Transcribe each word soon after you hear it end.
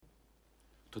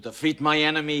To defeat my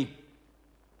enemy,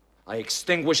 I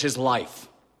extinguish his life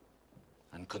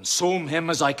and consume him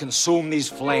as I consume these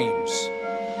flames.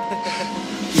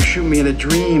 You shoot me in a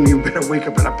dream, you better wake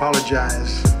up and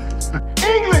apologize.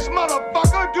 English,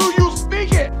 motherfucker, do you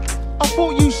speak it? I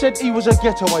thought you said he was a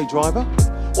getaway driver.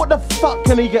 What the fuck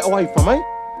can he get away from, eh?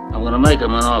 I'm gonna make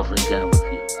him an offer he can't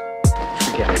refuse.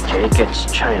 Forget it, Jake. It's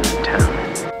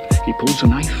Chinatown. He pulls a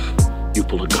knife, you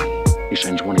pull a gun. He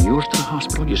sends one of yours to the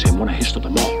hospital, you send one of his to the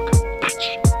morgue. That's the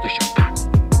shit.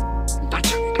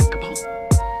 That's how you get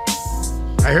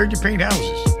Capone. I heard you paint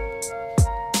houses.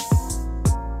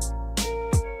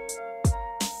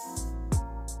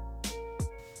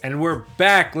 And we're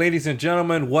back, ladies and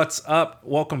gentlemen. What's up?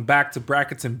 Welcome back to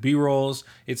Brackets and B-Rolls.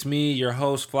 It's me, your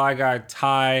host, Fly Guy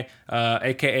Ty,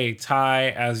 a.k.a. Ty.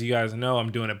 As you guys know,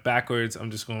 I'm doing it backwards.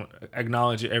 I'm just going to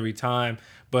acknowledge it every time.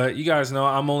 But you guys know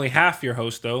I'm only half your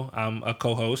host, though. I'm a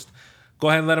co-host. Go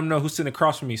ahead and let them know who's sitting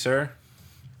across from me, sir.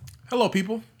 Hello,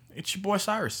 people. It's your boy,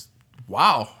 Cyrus.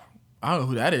 Wow. I don't know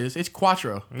who that is. It's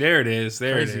Quattro. There it is.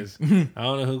 There Crazy. it is. I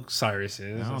don't know who Cyrus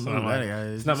is. I don't know who that guy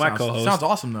is. It's not my co-host. Sounds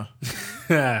awesome, though.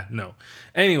 No.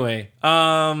 Anyway,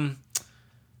 how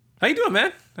you doing,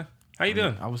 man? How you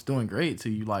doing? I was doing great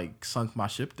till you sunk my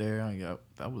ship there.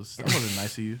 That wasn't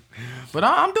nice of you. But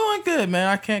I'm doing good, man.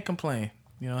 I can't complain.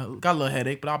 You know, got a little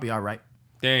headache, but I'll be all right.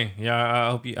 Dang, yeah. I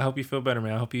hope you feel better,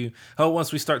 man. I hope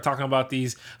once we start talking about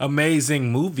these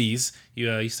amazing movies,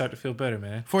 you start to feel better,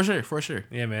 man. For sure.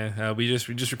 Yeah, man. We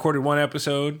just recorded one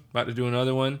episode, about to do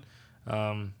another one.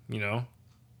 You know,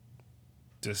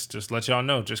 just let y'all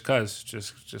know, just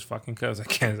fucking cause I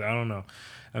can't. I don't know.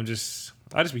 I just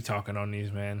be talking on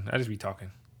these, man. I be talking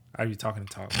and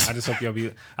talk. I just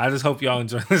hope y'all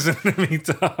enjoy listening to me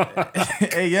talk.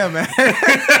 Hey, yeah, man.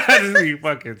 I just be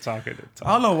fucking talking and talk.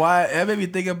 I don't know why. It made me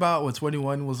think about when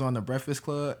 21 was on the Breakfast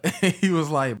Club. He was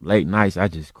like, late nights, I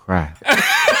just cry. And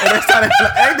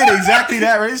they did exactly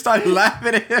that, right? They started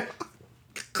laughing at him.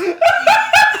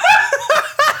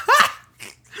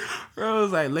 Bro, it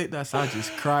was like, late nights, I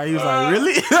just cry. He was like,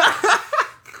 really?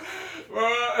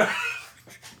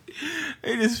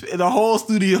 The whole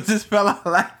studio just fell out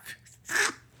laughing.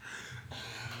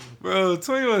 Bro,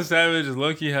 21 Savage is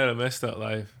low-key had a messed up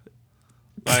life.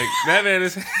 Like, that man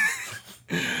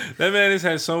has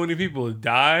had so many people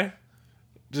die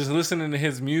just listening to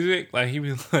his music. Like, he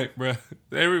be like, bro,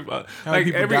 every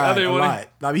other one.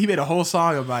 I mean, he made a whole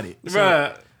song about it.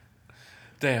 Bro,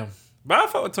 damn. But I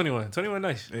fuck with 21. 21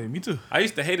 nice. Hey, me too. I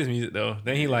used to hate his music, though.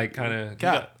 Then he, kind of...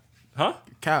 Cap. Huh?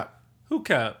 Cap. Who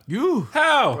Cap? You.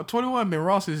 How? Bro, 21 been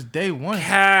raw since day one.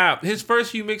 Cap. His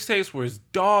first few mixtapes was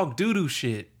dog doo-doo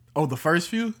shit. Oh, the first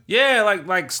few? Yeah,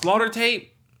 like Slaughter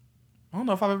Tape. I don't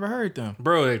know if I've ever heard them.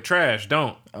 Bro, they're trash.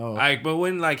 Don't. Oh. But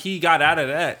when he got out of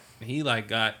that, he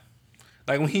got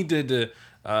when he did the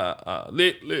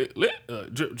lit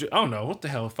drip, I don't know what the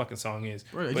hell the fucking song is.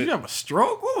 Bro, did you have a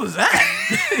stroke? What was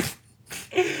that?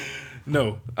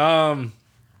 No.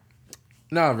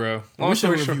 Nah, bro. We should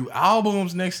review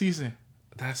albums next season.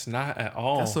 That's not at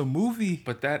all. That's a movie.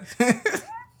 But that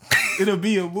it'll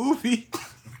be a movie.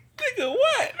 Nigga,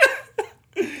 what?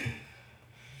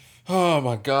 Oh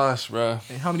my gosh, bro.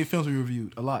 Hey, how many films we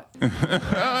reviewed? A lot.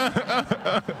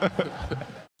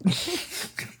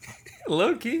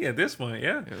 Low key at this point,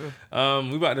 yeah.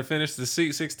 We about to finish the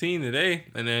Sweet 16 today,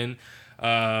 and then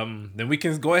we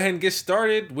can go ahead and get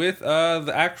started with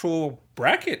the actual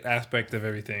bracket aspect of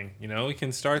everything. You know, we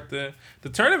can start the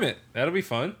tournament. That'll be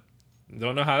fun.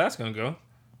 Don't know how that's gonna go.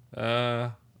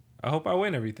 I hope I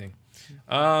win everything.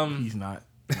 He's not.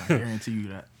 I guarantee you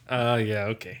that. Yeah,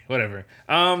 okay, whatever.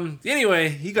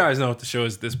 Anyway, you guys know what the show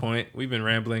is at this point. We've been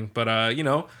rambling, but you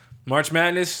know, March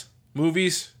Madness,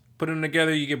 movies, put them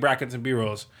together, you get brackets and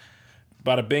B-rolls.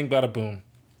 Bada bing, bada boom.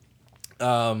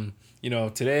 You know,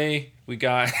 today we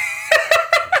got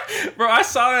bro, I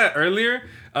saw that earlier.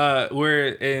 We're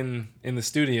in the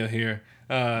studio here.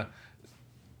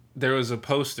 There was a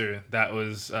poster that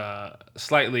was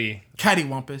slightly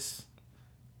cattywampus.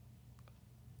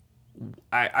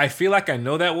 I feel like I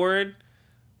know that word,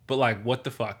 but what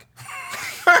the fuck?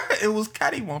 It was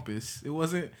cattywampus. It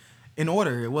wasn't in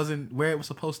order. It wasn't where it was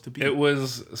supposed to be. It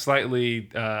was slightly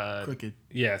crooked.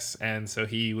 Yes, and so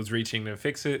he was reaching to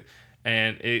fix it,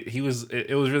 and it was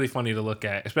really funny to look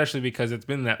at, especially because it's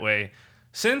been that way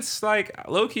since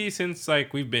low key since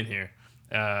we've been here.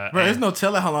 Bro, there's no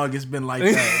telling how long it's been like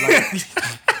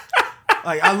that.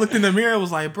 I looked in the mirror and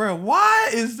was like, bro, why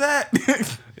is that?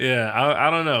 Yeah, I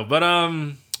don't know. But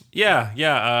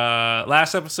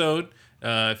last episode,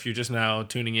 if you're just now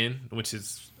tuning in, which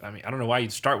is, I don't know why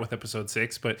you'd start with episode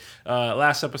 6, but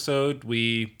last episode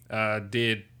we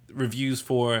did reviews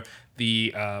for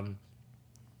the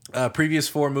previous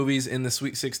 4 movies in the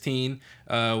Sweet 16.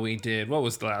 We did, what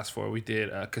was the last 4? We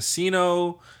did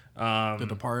Casino. The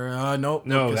Departed. Nope.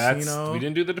 No, Casino. we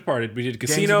didn't do The Departed. We did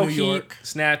Gangs Casino, of New Heat, York.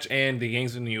 Snatch, and The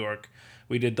Gangs of New York.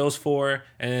 We did those 4,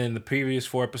 and then the previous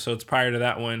 4 episodes prior to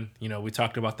that one, you know, we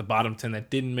talked about the bottom 10 that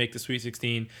didn't make the Sweet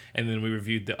 16, and then we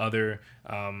reviewed the other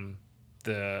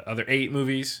 8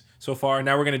 movies so far.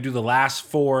 Now we're gonna do the last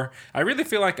 4. I really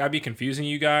feel like I'd be confusing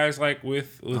you guys, like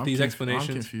with these explanations.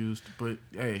 I'm confused, but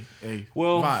hey,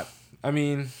 Well, vibe. I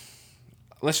mean,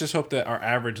 let's just hope that our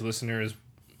average listener is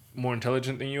more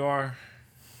intelligent than you are.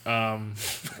 Wow.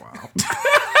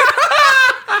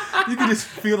 You can just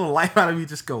feel the life out of me.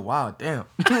 Just go, wow, damn.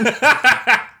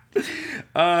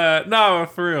 No,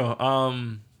 for real.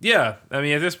 Yeah. I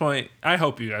mean, at this point, I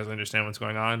hope you guys understand what's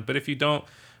going on. But if you don't,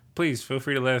 please feel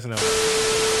free to let us know.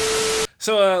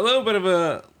 So a little bit of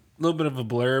a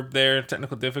blurb there.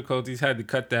 Technical difficulties, had to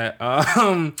cut that.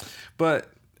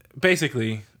 But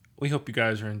basically, we hope you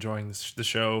guys are enjoying the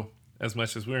show as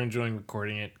much as we're enjoying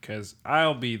recording it. Because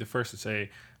I'll be the first to say,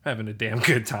 I'm having a damn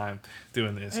good time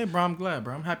doing this. Hey, bro, I'm glad,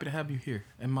 bro. I'm happy to have you here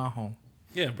in my home.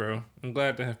 Yeah, bro. I'm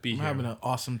glad to be here. I'm having an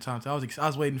awesome time. I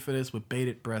was waiting for this with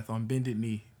bated breath on bended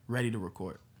knee, ready to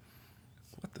record.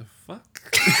 What the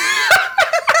fuck?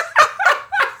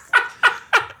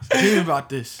 Dreaming about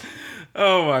this.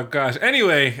 Oh my gosh.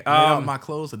 Anyway, Laid out my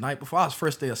clothes the night before. I was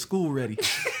first day of school ready.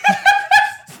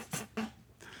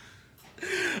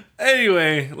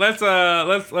 Anyway, let's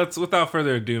without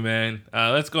further ado, man,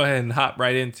 let's go ahead and hop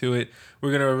right into it.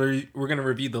 We're gonna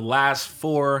review the last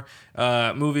 4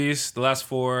 movies, the last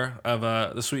 4 of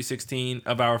the Sweet 16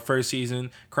 of our first season,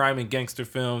 crime and gangster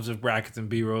films of Brackets and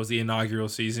B-Rolls, the inaugural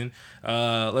season.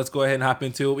 Let's go ahead and hop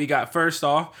into it. We got first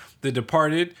off The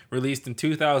Departed, released in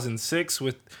 2006,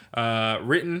 with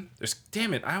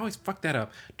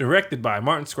directed by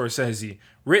Martin Scorsese,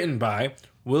 written by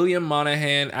William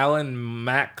Monahan, Alan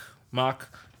Mack,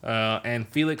 and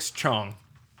Felix Chong.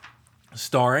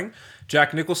 Starring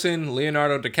Jack Nicholson,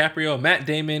 Leonardo DiCaprio, Matt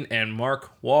Damon, and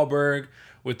Mark Wahlberg,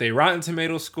 with a Rotten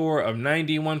Tomatoes score of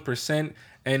 91%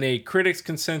 and a critics'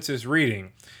 consensus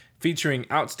reading. Featuring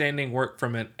outstanding work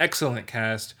from an excellent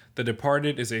cast, The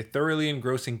Departed is a thoroughly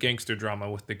engrossing gangster drama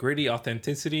with the gritty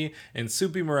authenticity and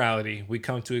soupy morality we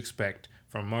come to expect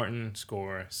from Martin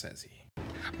Scorsese.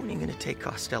 When are you gonna take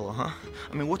Costello, huh?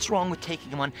 I mean, what's wrong with taking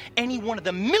him on any one of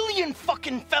the million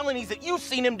fucking felonies that you've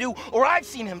seen him do or I've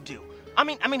seen him do? I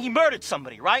mean, he murdered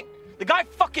somebody, right? The guy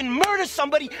fucking murders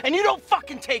somebody and you don't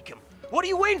fucking take him. What are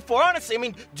you waiting for, honestly? I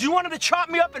mean, do you want him to chop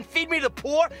me up and feed me to the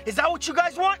poor? Is that what you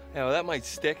guys want? Yeah, well, that might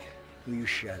stick. Will you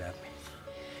shut up?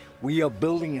 We are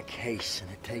building a case, and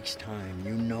it takes time.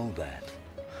 You know that.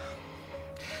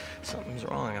 Something's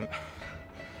wrong.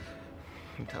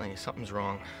 I'm telling you, something's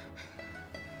wrong.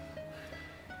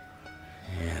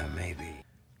 Yeah, maybe.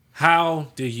 How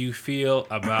do you feel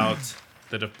about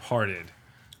The Departed,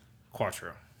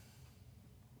 Quattro?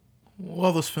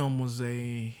 Well, this film was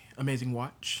a amazing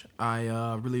watch.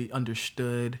 I really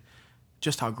understood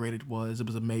just how great it was. It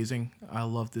was amazing. I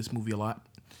love this movie a lot.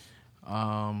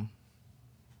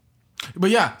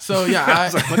 But yeah, so yeah, I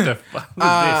was like, what the fuck was this?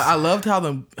 I loved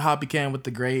how it began with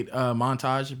the great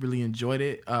montage. Really enjoyed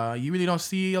it. You really don't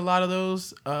see a lot of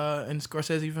those in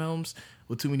Scorsese films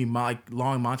with too many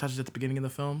long montages at the beginning of the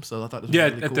film. So I thought this was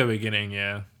really cool. At the beginning,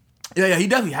 yeah, he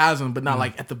definitely has them, but not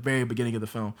like at the very beginning of the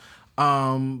film.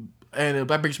 And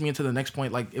that brings me into the next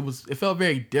point. Like it felt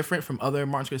very different from other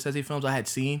Martin Scorsese films I had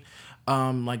seen,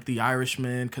 like The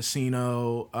Irishman,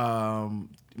 Casino,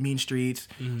 Mean Streets.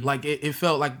 Mm-hmm. Like it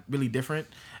felt like really different,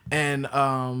 and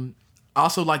I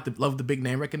also loved the big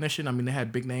name recognition. I mean, they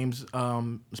had big names,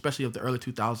 especially of the early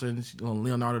 2000s.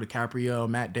 Leonardo DiCaprio,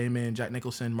 Matt Damon, Jack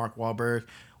Nicholson, Mark Wahlberg,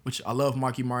 which I love.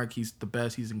 Marky Mark, he's the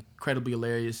best. He's incredibly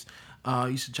hilarious.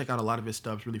 You should check out a lot of his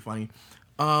stuff. It's really funny.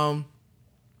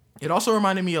 It also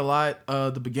reminded me a lot.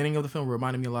 The beginning of the film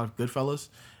reminded me a lot of Goodfellas,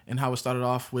 and how it started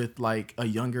off with like a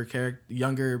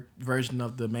younger version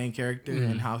of the main character,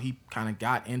 Mm-hmm. and how he kind of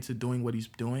got into doing what he's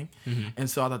doing. Mm-hmm. And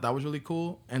so I thought that was really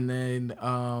cool. And then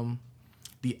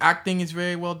the acting is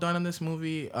very well done in this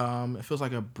movie. It feels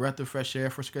like a breath of fresh air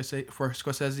for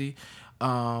Scorsese.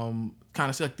 Kind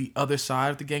of like the other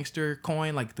side of the gangster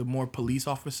coin, like the more police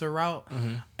officer route.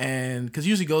 Mm-hmm. And because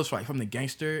usually goes from the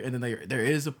gangster, and then there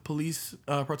is a police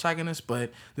protagonist,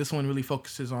 but this one really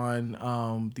focuses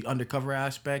on the undercover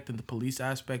aspect and the police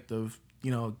aspect of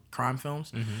crime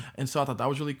films. Mm-hmm. And so I thought that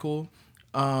was really cool.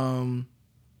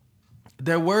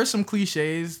 There were some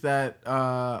cliches that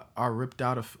are ripped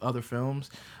out of other films.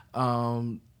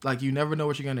 Like you never know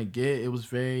what you're gonna get. It was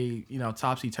very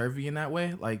topsy turvy in that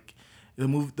way. Like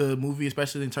The movie,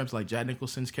 especially in terms of like Jack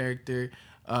Nicholson's character,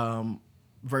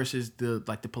 versus the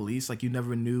police. Like, you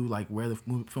never knew like where the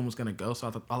film was gonna go.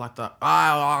 So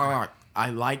I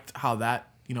liked how that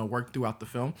worked throughout the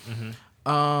film.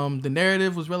 The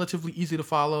narrative was relatively easy to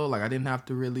follow. Like, I didn't have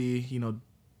to really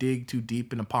dig too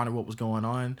deep and ponder what was going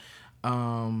on.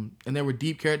 And there were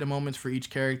deep character moments for each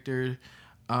character.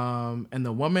 And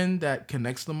the woman that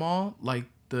connects them all, like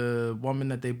the woman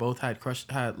that they both had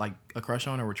like a crush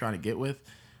on or were trying to get with.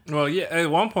 Well, yeah, at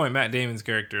one point Matt Damon's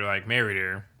character like married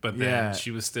her, but then she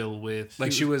was still with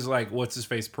she was like what's his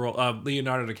face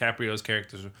Leonardo DiCaprio's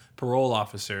character's parole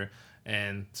officer,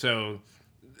 and so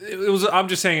it was. I'm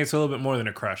just saying it's a little bit more than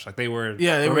a crush. Like they were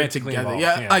romantically together.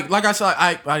 involved. Yeah, like I said,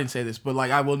 I didn't say this, but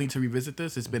like I will need to revisit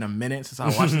this. It's been a minute since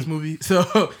I watched this movie,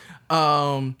 so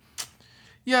the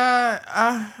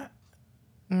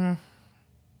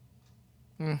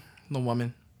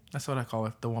woman. That's what I call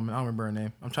it. The woman. I don't remember her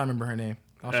name. I'm trying to remember her name.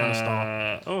 I was trying to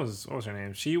stall. What was her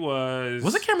name? She was...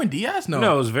 Was it Cameron Diaz?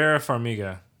 No, it was Vera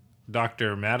Farmiga.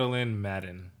 Dr. Madeline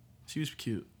Madden. She was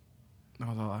cute. That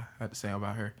was all I had to say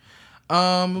about her.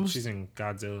 She's in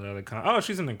Godzilla.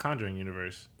 She's in the Conjuring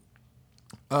universe.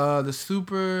 The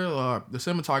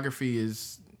cinematography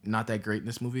is not that great in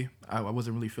this movie. I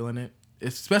wasn't really feeling it.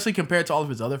 Especially compared to all of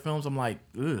his other films. I'm like,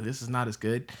 this is not as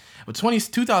good. But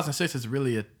 2006 is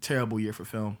really a terrible year for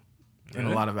film. In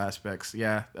a lot of aspects.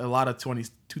 Yeah. A lot of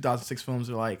 2006 films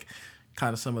are like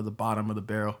kind of some of the bottom of the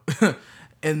barrel.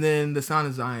 And then the sound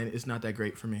design is not that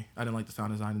great for me. I didn't like the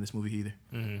sound design in this movie either.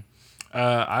 Mm-hmm.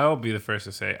 I'll be the first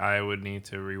to say I would need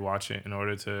to rewatch it in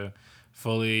order to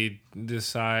fully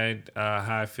decide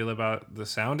how I feel about the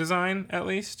sound design, at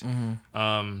least.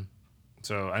 Mm-hmm.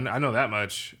 So I know that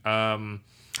much.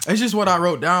 It's just what I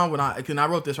wrote down when I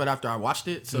wrote this right after I watched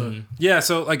it. So yeah,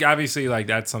 so like obviously like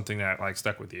that's something that like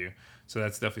stuck with you. So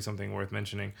that's definitely something worth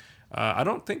mentioning. I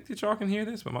don't think that y'all can hear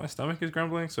this, but my stomach is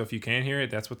grumbling. So if you can hear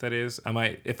it, that's what that is. I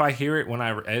might, if I hear it when I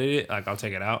edit it, like I'll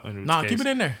take it out. Keep it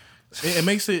in there. It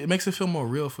makes it feel more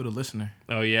real for the listener.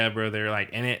 Oh yeah, bro, they're like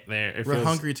in it. We're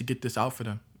hungry to get this out for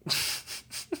them.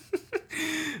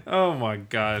 Oh my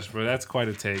gosh, bro, that's quite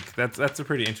a take. That's a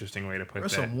pretty interesting way to put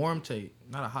That's that. That's a warm take,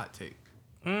 not a hot take.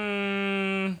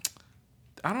 I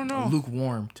don't know. A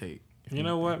lukewarm take. You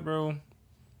know what, bro?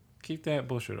 Keep that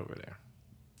bullshit over there.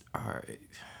 All right.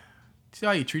 See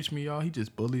how he treats me, y'all? He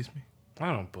just bullies me.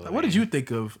 I don't bully. What did you think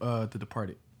of The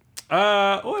Departed?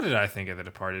 What did I think of The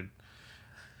Departed?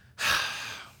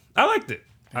 I liked it.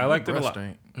 I liked it a lot.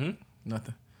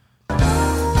 Nothing.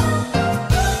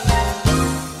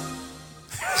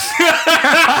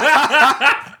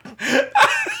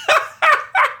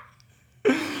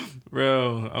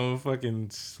 Bro, I'm gonna fucking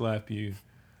slap you.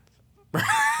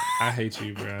 I hate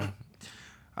you, bro.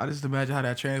 I just imagine how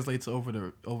that translates over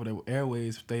the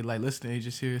airways. If they like listening, you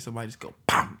just hear somebody just go,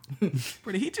 "Bam!"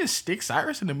 Bro, did he just stick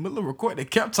Cyrus in the middle of recording? They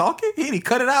kept talking. He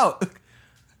cut it out.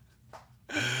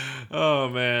 Oh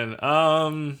man.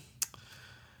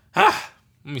 Let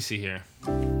me see here.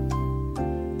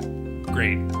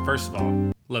 Great. First of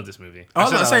all, love this movie. I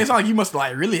was gonna say, it's like you must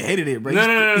like really hated it, bro. No.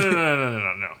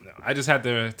 I just had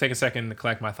to take a second to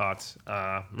collect my thoughts.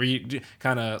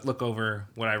 Kind of look over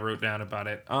what I wrote down about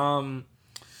it.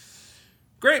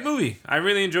 Great movie. I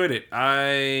really enjoyed it.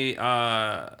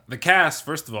 The cast,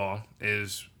 first of all,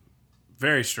 is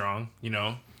very strong. You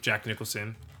know, Jack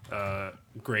Nicholson,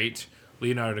 great.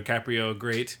 Leonardo DiCaprio,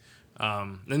 great.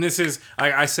 And this is,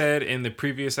 like I said in the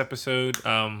previous episode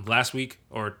last week,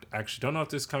 or actually don't know if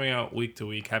this is coming out week to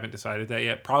week. Haven't decided that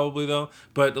yet. Probably though.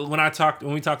 But when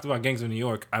we talked about Gangs of New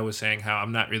York, I was saying how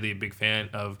I'm not really a big fan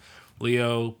of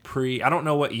Leo I don't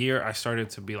know what year I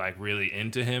started to be like really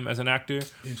into him as an actor.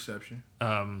 Inception.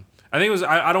 I think it was.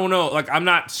 I don't know. Like I'm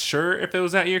not sure if it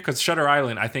was that year because Shutter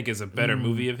Island I think is a better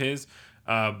movie of his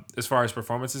as far as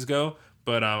performances go.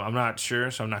 But I'm not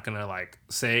sure, so I'm not gonna like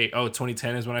say,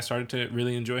 2010 is when I started to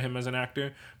really enjoy him as an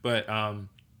actor. But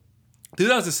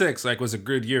 2006 like was a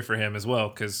good year for him as well,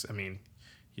 because I mean,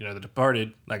 you know, The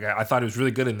Departed. Like I thought he was really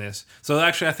good in this. So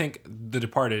actually, I think The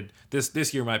Departed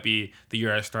this year might be the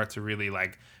year I start to really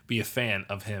like be a fan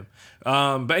of him.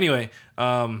 But anyway,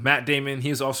 Matt Damon,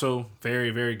 he's also very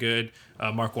very good.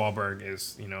 Mark Wahlberg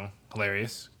is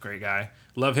hilarious, great guy.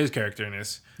 Love his character in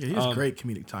this. Yeah, he has great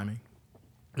comedic timing.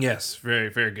 Yes, very,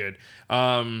 very good.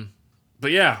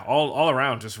 But yeah, all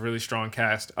around, just really strong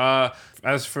cast.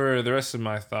 As for the rest of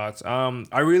my thoughts,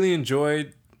 I really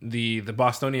enjoyed the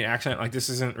Bostonian accent. Like this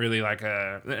isn't really like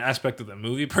an aspect of the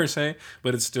movie per se,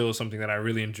 but it's still something that I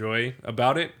really enjoy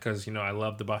about it because I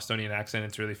love the Bostonian accent.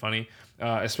 It's really funny,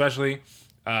 especially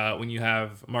when you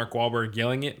have Mark Wahlberg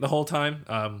yelling in it the whole time.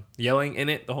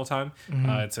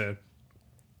 Mm-hmm.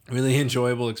 really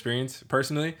enjoyable experience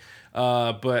personally.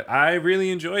 But I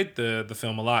really enjoyed the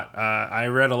film a lot. I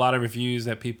read a lot of reviews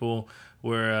that people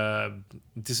were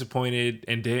disappointed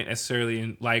and didn't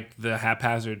necessarily like the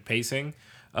haphazard pacing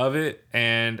of it,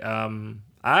 and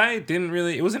I didn't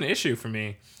really. It was an issue for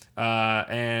me,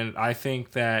 and I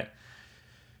think that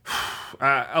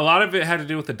a lot of it had to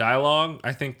do with the dialogue.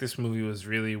 I think this movie was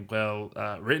really well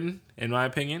written, in my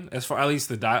opinion. As far as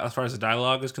the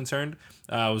dialogue is concerned,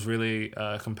 I was really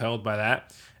compelled by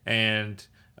that, and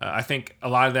I think a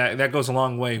lot of that goes a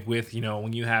long way with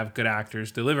when you have good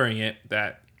actors delivering it.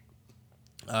 That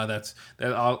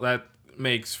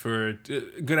makes for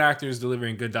good actors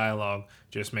delivering good dialogue.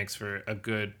 Just makes for a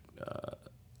good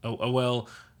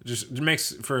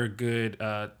makes for a good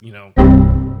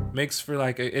makes for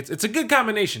like it's a good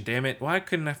combination. Damn it! Why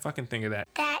couldn't I fucking think of that?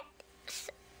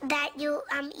 You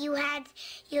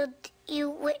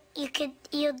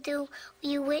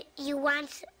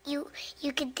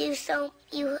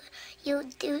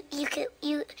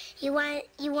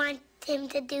want him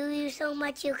to do you so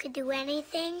much you could do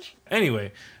anything.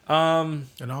 Anyway, and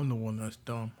I'm the one that's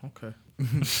dumb. Okay.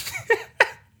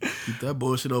 Keep that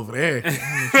bullshit over there.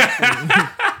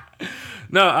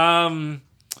 No,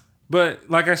 but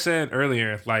like I said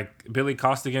earlier, like Billy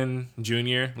Costigan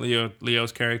Jr.,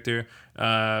 Leo's character,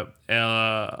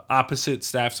 opposite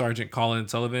Staff Sergeant Colin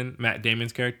Sullivan, Matt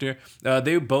Damon's character,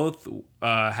 they both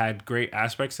had great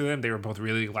aspects to them. They were both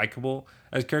really likable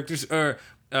as characters.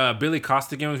 Billy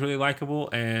Costigan was really likable,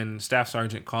 and Staff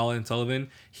Sergeant Colin Sullivan,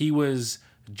 he was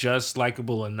just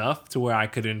likable enough to where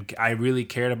I really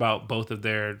cared about both of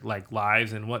their like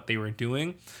lives and what they were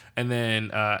doing. And then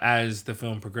as the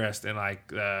film progressed and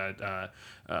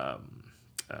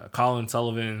Colin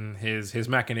Sullivan, his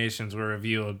machinations were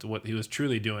revealed, what he was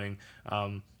truly doing,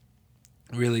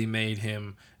 really made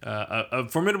him a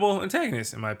formidable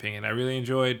antagonist, in my opinion. I really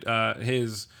enjoyed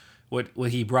what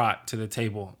he brought to the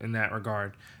table in that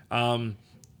regard. And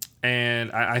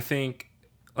I think,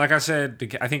 like I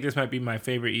said, I think this might be my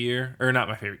favorite year, or not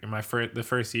my favorite year, the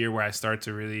first year where I start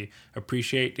to really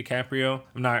appreciate DiCaprio.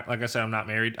 I'm not, like I said, I'm not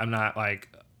married. I'm not like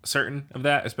certain of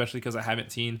that, especially because I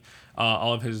haven't seen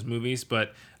all of his movies.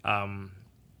 But the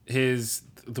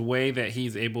way that he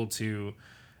was able to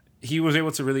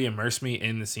really immerse me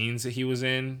in the scenes that he was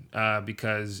in,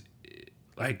 because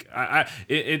like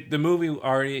the movie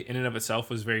already in and of itself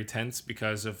was very tense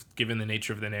because of given the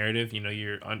nature of the narrative.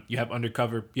 You have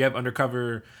undercover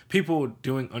people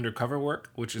doing undercover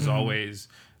work, which is always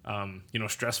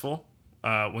stressful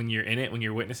when you're in it, when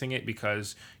you're witnessing it,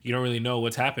 because you don't really know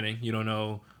what's happening. You don't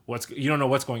know what's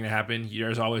going to happen.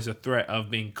 There's always a threat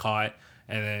of being caught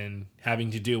and then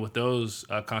having to deal with those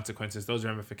consequences, those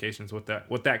ramifications, what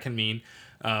that can mean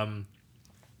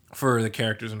for the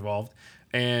characters involved.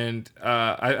 And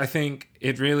I think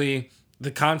it really,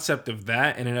 the concept of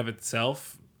that in and of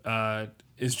itself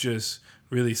is just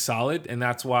really solid, and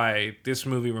that's why this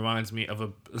movie reminds me of a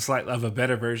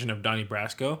better version of Donnie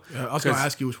Brasco. I was going to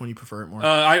ask you which one you prefer it more.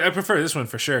 I prefer this one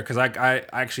for sure, because I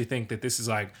actually think that this is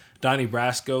like Donnie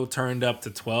Brasco turned up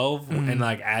to 12 and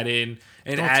like added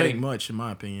and don't adding take much in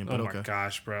my opinion. But my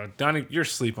gosh, bro, you're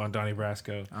asleep on Donnie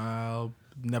Brasco. I'll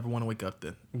never want to wake up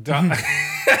then.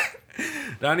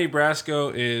 Donnie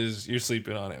Brasco you're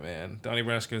sleeping on it, man. Donnie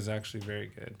Brasco is actually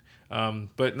very good.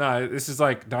 But no, this is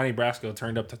like Donnie Brasco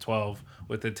turned up to 12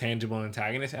 with a tangible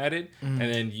antagonist added, and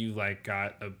then you like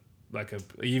got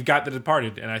you've got The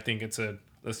Departed, and I think it's a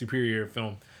superior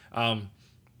film.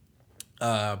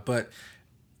 But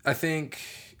I think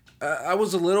I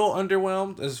was a little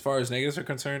underwhelmed as far as negatives are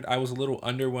concerned. I was a little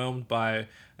underwhelmed by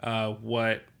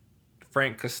what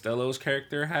Frank Costello's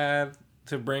character had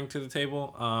to bring to the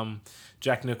table.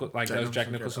 Jack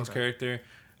Nicholson's character.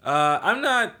 I'm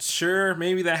not sure.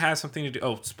 Maybe that has something to do.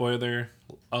 Oh, spoiler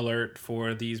alert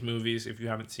for these movies if you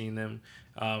haven't seen them.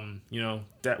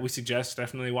 That we suggest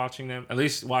definitely watching them, at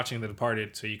least watching The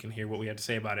Departed, so you can hear what we had to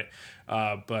say about it.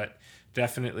 But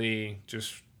definitely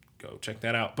just go check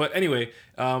that out. But anyway,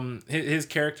 his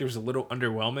character was a little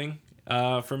underwhelming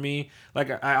for me.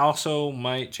 Like, I also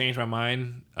might change my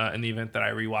mind in the event that I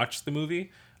rewatch the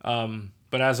movie.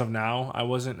 But as of now, I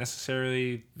wasn't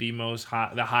necessarily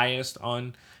the highest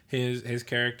on his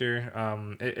character.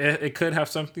 It could have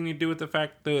something to do with the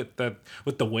fact that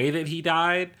with the way that he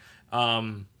died.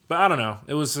 But I don't know.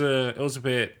 It was a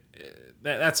bit.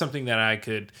 That's something that I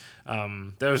could.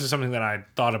 That was just something that I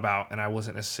thought about, and I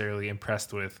wasn't necessarily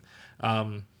impressed with.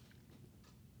 But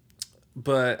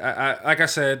I like I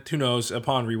said, who knows?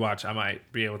 Upon rewatch, I might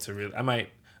be able to I might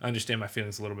understand my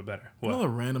feelings a little bit better. What? Another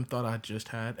random thought I just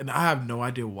had, and I have no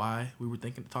idea why we were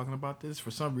talking about this. For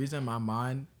some reason, my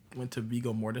mind went to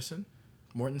Viggo Mortensen.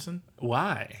 Mortensen.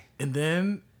 Why? And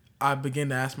then I began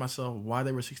to ask myself why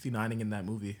they were 69ing in that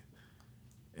movie.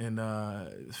 And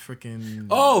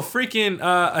freaking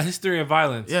A History of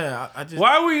Violence. Yeah, I just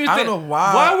why were you I don't know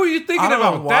why. Why were you thinking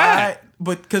about that?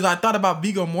 But because I thought about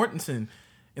Viggo Mortensen.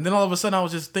 And then all of a sudden I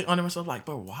was just thinking on myself like,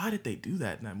 bro, why did they do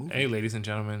that in that movie? Hey, ladies and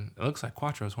gentlemen, it looks like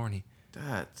Quattro's horny.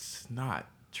 That's not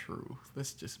true.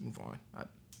 Let's just move on. I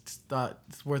just thought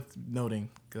it's worth noting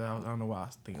because I don't know why I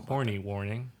was thinking about horny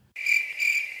warning.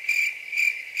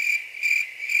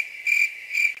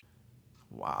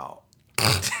 Wow.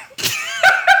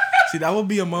 See, that would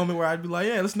be a moment where I'd be like,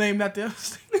 yeah, let's name that the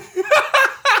episode.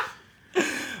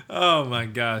 Oh my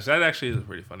gosh, that actually is a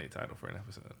pretty funny title for an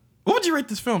episode. What would you rate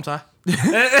this film, Ty? Dang,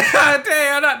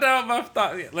 I'm not done with my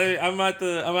thought yet. I'm at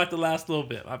the last little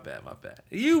bit. My bad.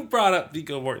 You brought up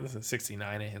Viggo Mortensen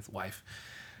 69 and his wife.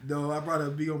 No, I brought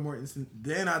up Viggo Mortensen.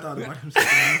 Then I thought about him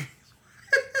 69.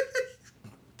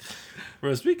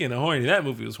 Bro, speaking of horny, that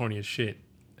movie was horny as shit.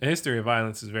 A History of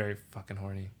Violence is very fucking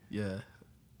horny. Yeah.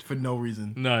 For no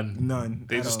reason. None.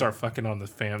 They just start fucking on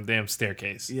the damn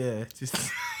staircase. Yeah.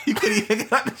 Just you couldn't even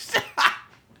understand.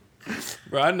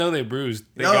 Bro, I know they bruised.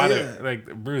 They got it like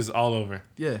bruised all over.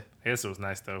 Yeah. I guess it was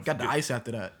nice though. Got the ice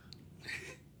after that.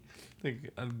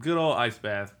 Like a good old ice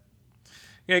bath.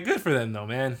 Yeah, good for them though,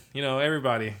 man. You know,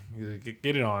 everybody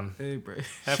get it on. Hey, bro.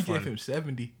 Have she fun. gave him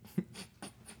 70.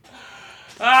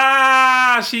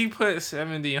 She put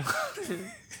 70 on.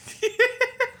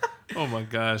 Oh my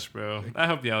gosh, bro. I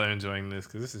hope y'all are enjoying this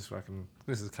because this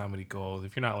is comedy gold.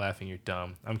 If you're not laughing, you're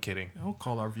dumb. I'm kidding. Don't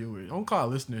call our viewers. Don't call our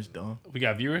listeners dumb. We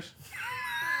got viewers?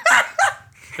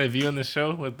 They viewing the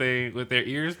show with their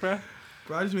ears, bro?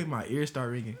 Bro, I just made my ears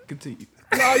start ringing. Continue.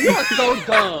 No, you are so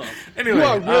dumb. Anyway, you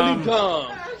are really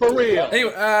dumb. For real.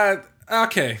 Anyway,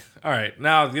 okay. All right.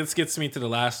 Now this gets me to the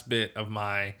last bit of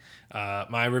my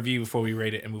my review before we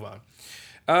rate it and move on.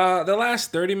 The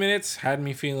last 30 minutes had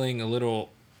me feeling a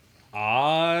little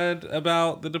odd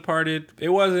about The Departed. It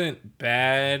wasn't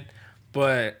bad,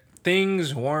 but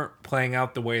things weren't playing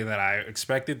out the way that I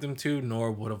expected them to,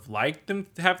 nor would have liked them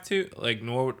to have to. Like,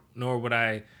 nor would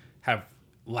I have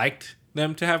liked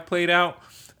them to have played out.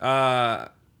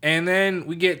 And then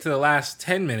we get to the last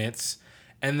 10 minutes,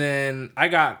 and then I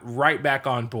got right back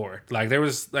on board. Like, there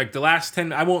was, like, the last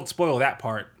 10... I won't spoil that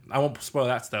part. I won't spoil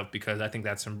that stuff because I think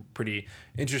that's some pretty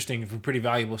interesting, pretty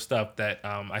valuable stuff that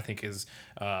I think is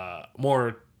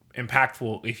more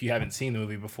impactful if you haven't seen the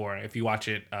movie before, if you watch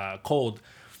it cold.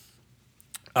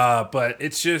 But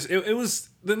it's just, it was,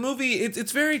 the movie,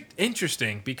 it's very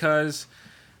interesting because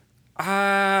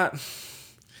the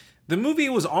movie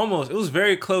was it was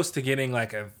very close to getting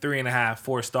like a 3.5,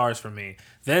 4 stars from me.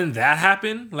 Then that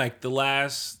happened, like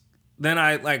then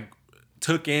I like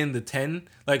took in the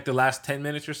last 10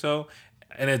 minutes or so,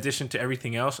 in addition to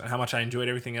everything else and how much I enjoyed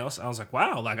everything else. I was like,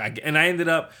 wow, like I ended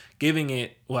up giving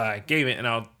it what I gave it, and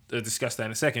I'll discuss that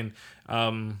in a second.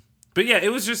 But yeah,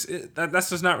 it was just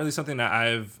that's just not really something that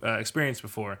I've experienced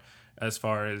before, as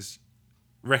far as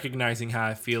recognizing how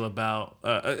I feel about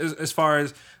as far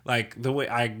as like the way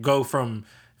I go from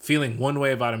feeling one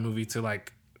way about a movie to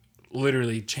like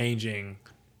literally changing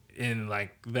in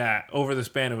like that over the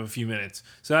span of a few minutes.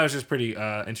 So that was just pretty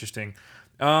interesting.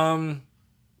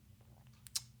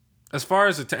 As far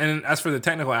as as for the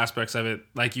technical aspects of it,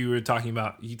 like you were talking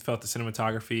about, you felt the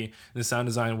cinematography and the sound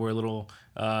design were a little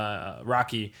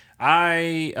rocky.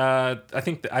 I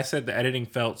think I said the editing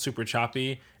felt super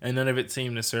choppy, and none of it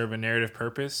seemed to serve a narrative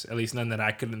purpose, at least none that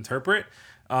I could interpret.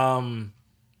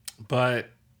 But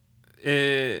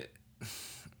it.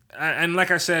 And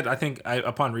like I said, I think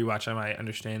upon rewatch, I might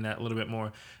understand that a little bit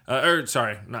more. Not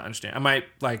understand. I might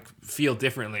like feel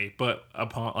differently, but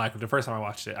upon like the first time I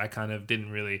watched it, I kind of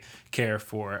didn't really care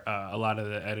for a lot of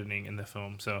the editing in the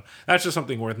film. So that's just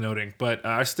something worth noting. But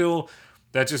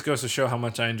that just goes to show how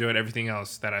much I enjoyed everything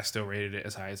else, that I still rated it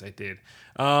as high as I did.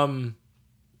 And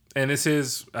this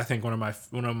is, I think, one of the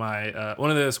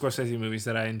Scorsese movies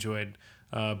that I enjoyed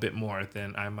a bit more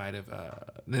than I might have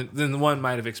than one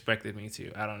might have expected me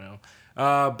to. I don't know,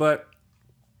 but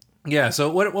yeah. So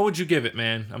what would you give it,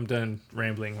 man? I'm done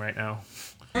rambling right now.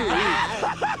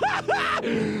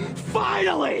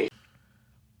 Finally.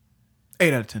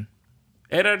 8 out of 10.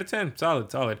 8 out of 10.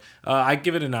 Solid. I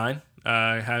give it a 9.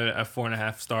 I had a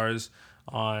 4.5 stars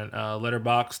on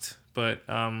Letterboxd, but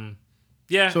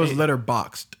yeah. So it's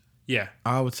Letterboxd. Yeah.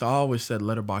 I always said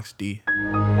Letterboxd D.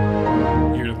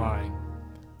 You're lying.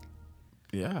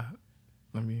 Yeah,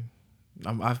 I mean,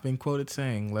 I've been quoted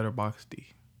saying Letterboxd D,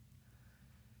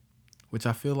 which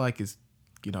I feel like is,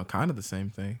 kind of the same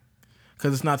thing,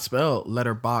 because it's not spelled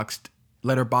letterbox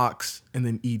and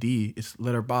then ed. It's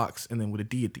letterbox and then with a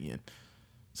D at the end.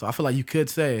 So I feel like you could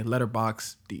say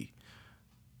Letterboxd D.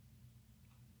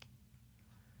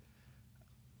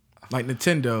 Like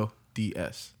Nintendo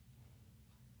DS.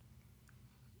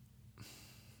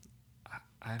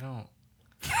 I don't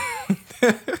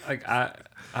like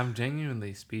I'm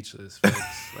genuinely speechless,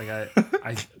 folks. Like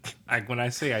I when I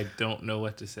say I don't know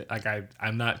what to say, like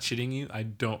I'm not shitting you. I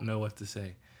don't know what to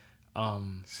say.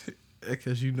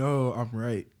 Because you know I'm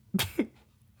right.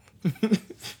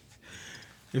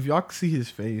 If y'all can see his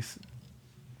face.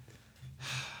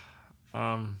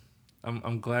 I'm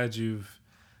glad you've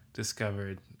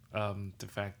discovered the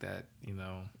fact that, you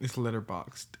know, it's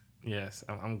Letterboxd. Yes,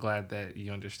 I'm glad that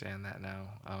you understand that now.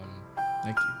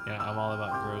 Thank you. Yeah, I'm all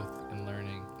about growth and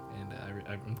learning, and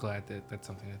I'm glad that that's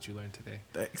something that you learned today.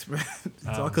 Thanks, man.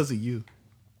 It's all because of you.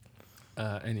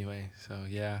 Anyway, so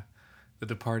yeah, The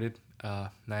Departed, 9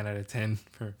 out of 10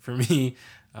 for me,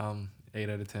 8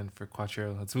 out of 10 for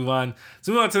Quattro. Let's move on. Let's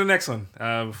move on to the next one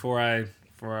before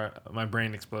my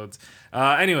brain explodes.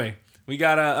 Anyway. We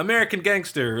got American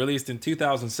Gangster, released in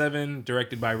 2007,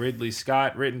 directed by Ridley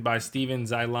Scott, written by Steven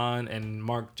Zailon and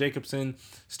Mark Jacobson,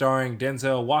 starring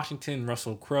Denzel Washington,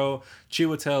 Russell Crowe,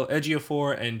 Chiwetel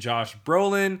Ejiofor, and Josh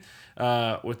Brolin,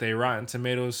 with a Rotten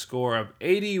Tomatoes score of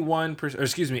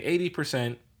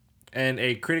 80%, and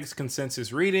a critics'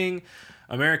 consensus reading.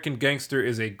 American Gangster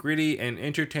is a gritty and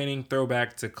entertaining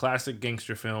throwback to classic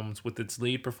gangster films, with its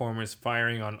lead performers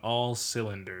firing on all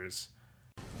cylinders.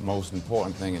 The most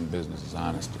important thing in business is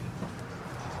honesty,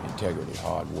 integrity,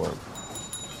 hard work,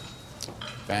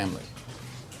 family,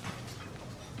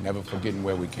 never forgetting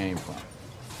where we came from.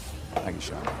 Thank you,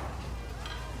 Sean.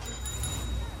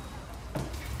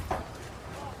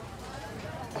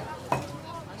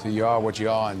 See, you are what you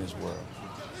are in this world.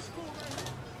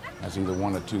 That's either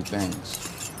one or two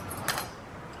things.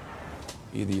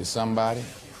 Either you're somebody,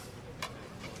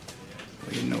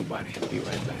 or you're nobody. Be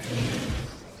right back.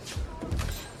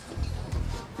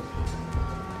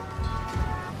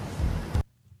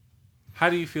 How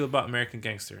do you feel about American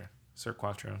Gangster, Sir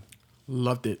Quattro?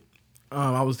 Loved it.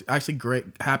 I was actually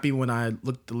happy when I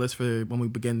looked at the list for when we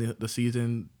began the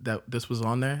season that this was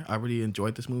on there. I really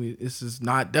enjoyed this movie. This is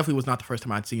definitely was not the first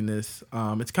time I'd seen this.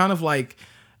 It's kind of like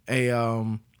a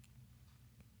I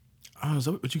don't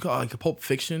know what you call it, like a Pulp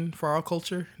Fiction for our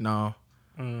culture. No,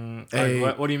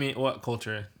 what do you mean? What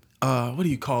culture? What do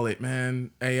you call it, man?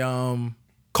 A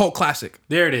cult classic.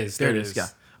 There it is. There it is. Yeah.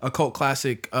 A cult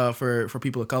classic for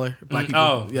people of color, Black people.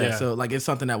 Oh, yeah. So like it's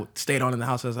something that stayed on in the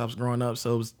house as I was growing up.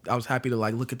 So I was happy to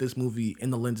like look at this movie in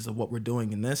the lenses of what we're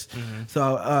doing in this. Mm-hmm.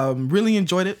 So really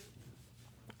enjoyed it.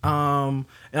 And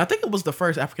I think it was the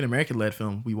first African American led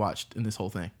film we watched in this whole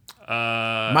thing.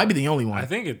 Might be the only one. I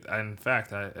think it. In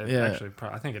fact, I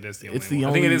think it is the only. It's the one.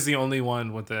 only. I think it is the only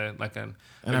one with an African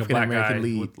American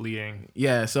lead leading.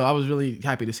 Yeah, so I was really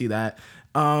happy to see that.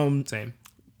 Same.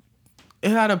 It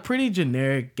had a pretty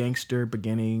generic gangster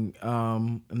beginning.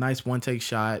 A nice one-take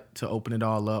shot to open it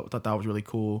all up. I thought that was really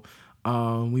cool.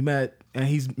 We met, and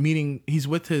he's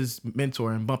with his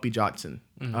mentor, Bumpy Johnson.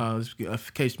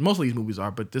 Mm-hmm. Most of these movies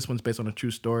are, but this one's based on a true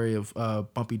story of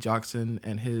Bumpy Johnson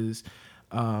and his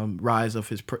rise of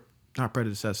his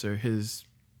predecessor.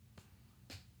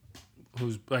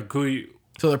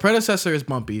 So the predecessor is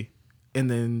Bumpy,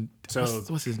 and then so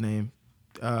what's his name?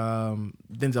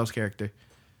 Denzel's character.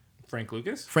 Frank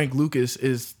Lucas? Frank Lucas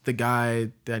is the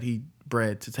guy that he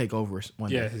bred to take over one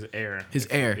day. Yeah, his heir. His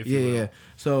heir. Yeah.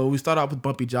 So we start off with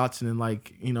Bumpy Johnson and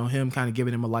like, you know, him kind of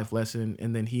giving him a life lesson,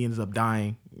 and then he ends up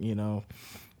dying, you know,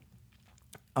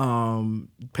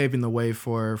 paving the way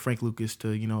for Frank Lucas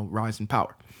to, you know, rise in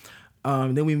power.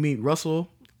 Then we meet Russell,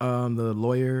 the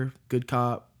lawyer, good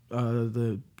cop,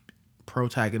 the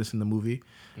protagonist in the movie.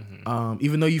 Mm-hmm.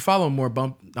 Even though you follow more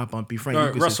Frank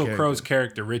Lucas. Russell Crowe's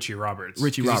character, Richie Roberts.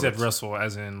 Richie Roberts. You said Russell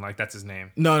as in like that's his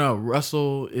name. No.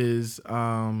 Russell is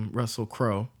Russell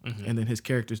Crowe, mm-hmm. and then his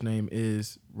character's name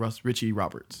is Richie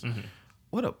Roberts. Mm-hmm.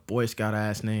 What a Boy Scout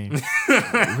ass name,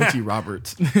 Richie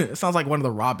Roberts. It sounds like one of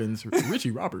the Robins,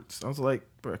 Richie Roberts. I was like,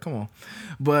 bro, come on.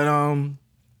 But I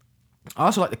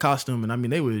also like the costume, and I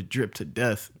mean they were dripped to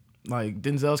death. Like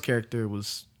Denzel's character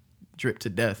was dripped to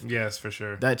death. Yes, for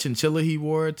sure. That chinchilla he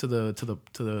wore to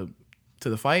the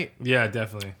fight. Yeah,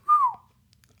 definitely.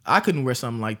 I couldn't wear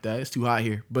something like that. It's too hot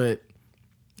here. But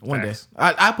one day,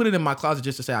 I put it in my closet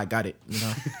just to say I got it. You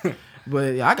know.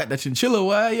 But yeah, I got that chinchilla.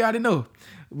 Well, you already know.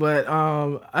 But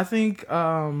I think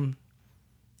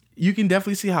you can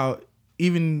definitely see how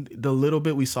even the little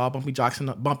bit we saw Bumpy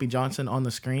Johnson on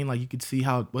the screen, like you could see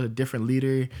what a different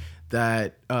leader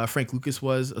that Frank Lucas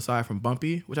was aside from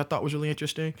Bumpy, which I thought was really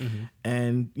interesting. Mm-hmm.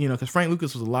 And, you know, because Frank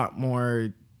Lucas was a lot more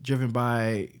driven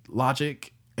by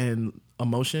logic and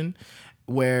emotion,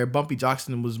 where Bumpy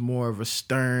Johnson was more of a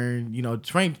stern. You know,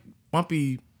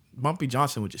 Bumpy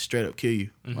Johnson would just straight up kill you,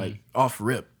 like off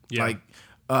rip. Yeah. Like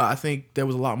I think there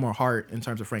was a lot more heart in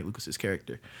terms of Frank Lucas's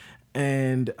character,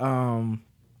 and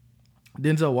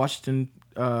Denzel Washington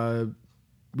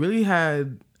really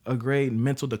had a great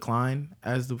mental decline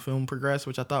as the film progressed,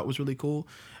 which I thought was really cool.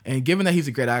 And given that he's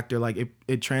a great actor, like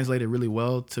it translated really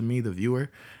well to me, the viewer,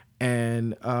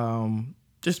 and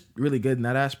just really good in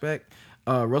that aspect.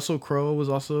 Russell Crowe was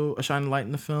also a shining light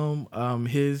in the film.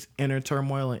 His inner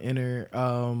turmoil and inner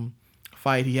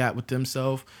fight he had with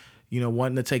himself, you know,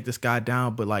 wanting to take this guy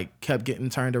down, but like kept getting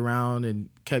turned around and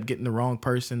kept getting the wrong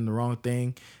person, the wrong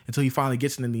thing, until he finally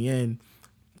gets it in the end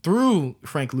through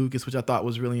Frank Lucas, which I thought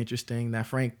was really interesting. That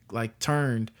Frank like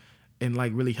turned and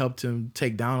like really helped him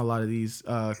take down a lot of these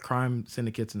crime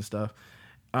syndicates and stuff.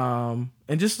 And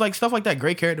just like stuff like that,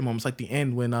 great character moments, like the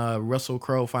end when Russell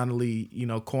Crowe finally, you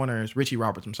know, corners Richie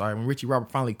Roberts. When Richie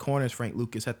Roberts finally corners Frank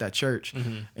Lucas at that church,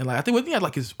 and like I think he had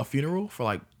like a funeral for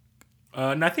like.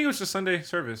 And I think it was just Sunday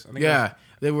service. I think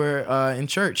they were in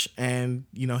church, and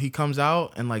you know he comes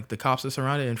out and like the cops are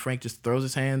surrounded, and Frank just throws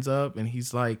his hands up, and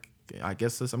he's like, "I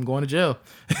guess I'm going to jail."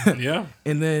 Yeah,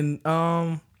 and then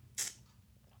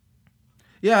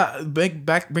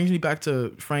brings me back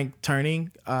to Frank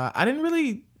turning. I didn't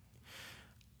really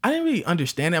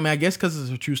understand it. I mean, I guess because it's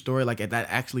a true story, like that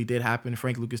actually did happen.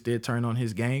 Frank Lucas did turn on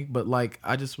his gang, but like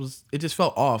it just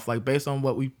felt off. Like based on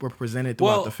what we were presented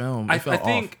throughout the film, it felt I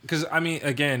think off. because I mean,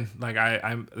 again, like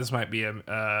I'm this might be an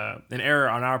error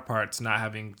on our parts not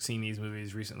having seen these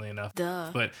movies recently enough.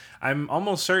 Duh. But I'm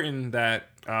almost certain that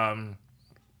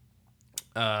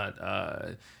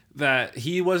that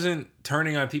he wasn't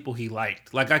turning on people he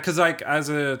liked. Like because like as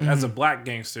a black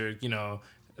gangster, you know,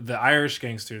 the Irish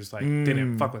gangsters like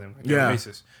didn't fuck with him. Like, they were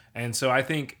racist. And so I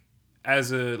think I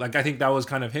think that was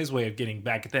kind of his way of getting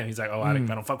back at them. He's like, oh, I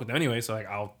don't fuck with them anyway, so like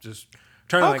I'll just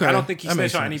turn. Okay. Like I don't think he That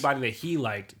makes snitched on sense. anybody that he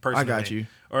liked personally. I got you.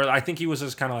 Or I think he was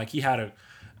just kind of like he had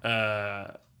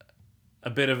a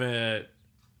bit of a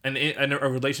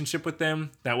relationship with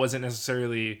them that wasn't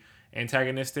necessarily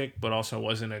antagonistic, but also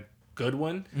wasn't a good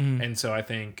one. And so I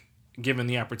think given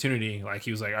the opportunity, like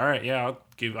he was like, all right, yeah,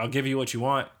 I'll give you what you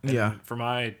want. For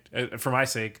my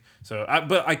sake. So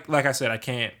but like I said,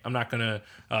 I'm not gonna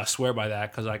swear by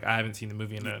that because like I haven't seen the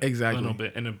movie in a little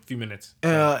bit, in a few minutes.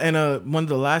 And one of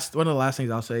the last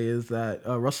things I'll say is that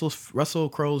Russell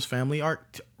Crowe's family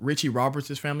arc, Richie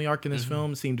Roberts' family arc in this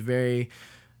film seemed very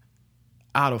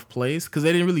out of place because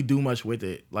they didn't really do much with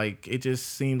it. Like it just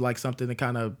seemed like something to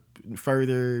kind of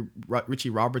further Richie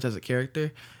Roberts as a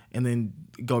character and then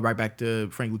go right back to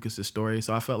Frank Lucas's story.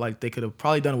 So I felt like they could have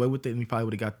probably done away with it and we probably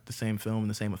would have got the same film and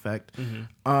the same effect.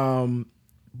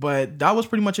 But that was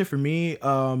pretty much it for me.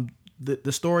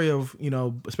 The story of, you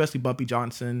know, especially Bumpy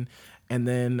Johnson, and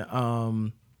then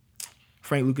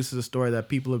Frank Lucas is a story that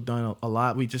people have done a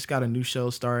lot. We just got a new show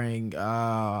starring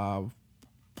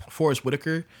Forrest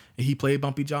Whitaker, and he played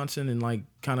Bumpy Johnson, and like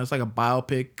kind of it's like a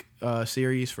biopic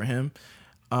series for him.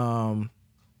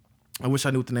 I wish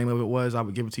I knew what the name of it was. I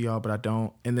would give it to y'all, but I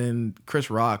don't. And then Chris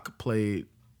Rock played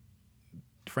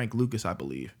Frank Lucas, I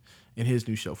believe, in his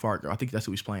new show Fargo. I think that's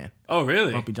who he's playing. Oh,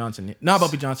 really? Bumpy Johnson. Not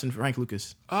Bumpy Johnson, Frank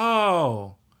Lucas.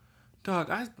 Oh, dog,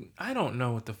 I don't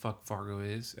know what the fuck Fargo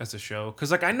is as a show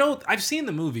because like I know I've seen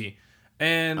the movie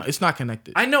and it's not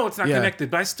connected. I know it's not connected,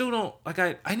 but I still don't like.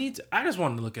 I just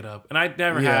wanted to look it up, and I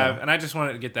never have, and I just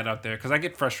wanted to get that out there because I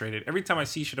get frustrated every time I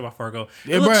see shit about Fargo.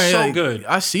 It looks so good.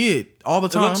 I see it all the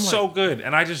time. It looks so good,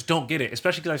 and I just don't get it,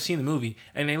 especially because I've seen the movie,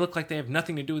 and they look like they have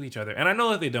nothing to do with each other, and I know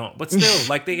that they don't, but still,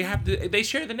 like they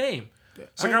share the name.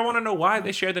 So I want to know why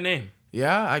they share the name.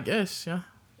 Yeah, I guess. Yeah,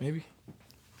 maybe.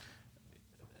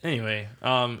 Anyway,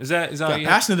 is that got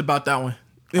passionate about that one?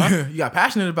 Huh? You got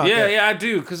passionate about that? Yeah, I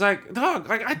do. Cause like, dog,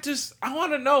 like I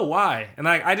want to know why, and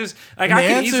like I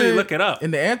can easily look it up,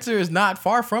 and the answer is not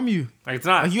far from you. Like it's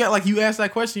not. Like you ask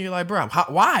that question, you're like, bro,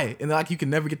 why? And like you can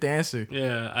never get the answer.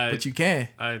 Yeah, but you can.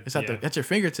 It's at your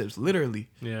fingertips, literally.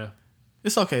 Yeah,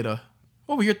 it's okay though.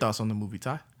 What were your thoughts on the movie,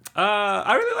 Ty?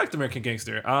 I really liked American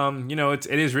Gangster. You know, it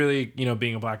is really, you know,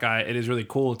 being a black guy, it is really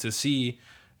cool to see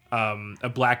a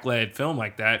black led film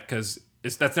like that because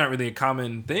that's not really a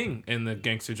common thing in the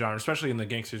gangster genre, especially in the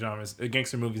gangster genres,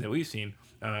 gangster movies that we've seen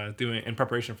doing in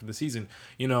preparation for the season.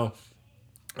 You know,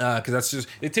 because that's just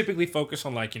they typically focus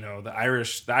on like, you know, the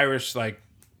Irish like.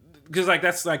 Because like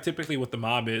that's like typically what the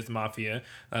mob is, the mafia,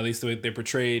 at least the way they're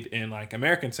portrayed in like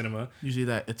American cinema. Usually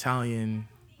that Italian,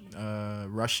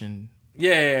 Russian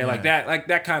Yeah, like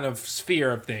that kind of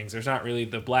sphere of things. There's not really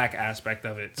the black aspect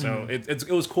of it, so it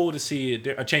was cool to see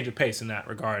a change of pace in that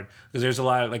regard, because there's a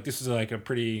lot of, like, this is like a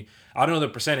pretty, I don't know the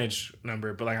percentage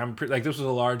number, but like like this was a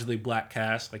largely black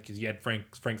cast. Like you had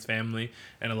Frank's family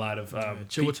and a lot of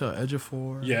Chiwetel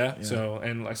Ejiofor. Yeah. So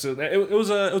it was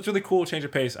really cool change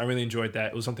of pace. I really enjoyed that.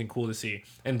 It was something cool to see.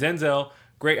 And Denzel,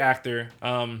 great actor.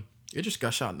 It just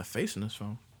got shot in the face in this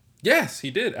film. Yes, he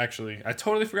did, actually. I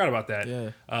totally forgot about that. Yeah.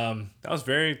 That was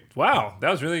that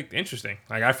was really interesting.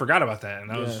 Like, I forgot about that, and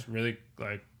that was really,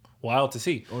 like, wild to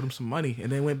see. Owed him some money,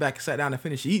 and then went back and sat down and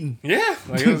finished eating. Yeah,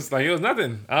 like, it was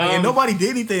nothing. And nobody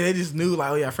did anything. They just knew, like,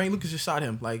 oh yeah, Frank Lucas just shot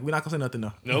him. Like, we're not gonna say nothing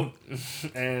though. Nope.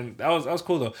 And that was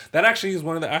cool though. That actually is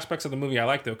one of the aspects of the movie I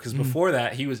like though, because before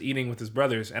that he was eating with his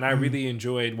brothers, and I really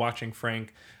enjoyed watching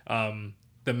Frank.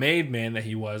 The made man that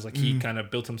he was, like, he kind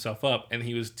of built himself up, and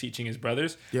he was teaching his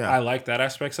brothers. Yeah, I like that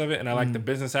aspects of it, and I like the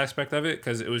business aspect of it,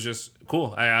 because it was just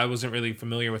cool. I wasn't really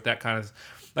familiar with that kind of,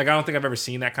 like, I don't think I've ever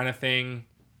seen that kind of thing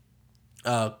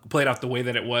played out the way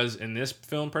that it was in this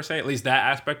film per se. At least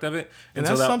that aspect of it, and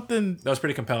that's something that was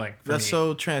pretty compelling. That's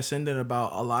so transcendent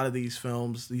about a lot of these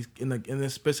films, these in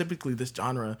this specifically this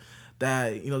genre,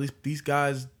 that, you know, these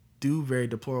guys do very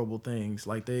deplorable things.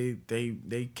 Like they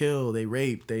kill, they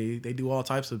rape, they do all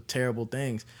types of terrible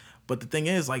things. But the thing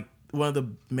is, like, one of the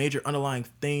major underlying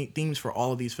themes for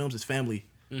all of these films is family.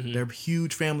 They're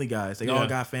huge family guys. They all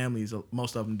got families.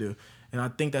 Most of them do. And I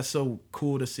think that's so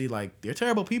cool to see. Like, they're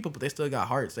terrible people, but they still got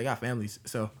hearts. They got families.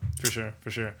 So for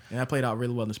sure. And that played out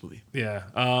really well in this movie. Yeah.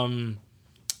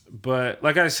 But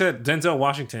like I said, Denzel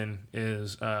Washington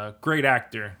is a great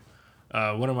actor.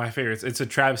 One of my favorites. It's a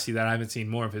travesty that I haven't seen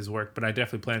more of his work, but I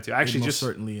definitely plan to. Actually, most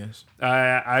certainly is.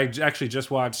 I actually just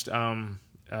watched a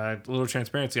little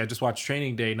transparency. I just watched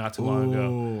Training Day not too long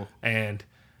ago, and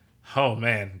oh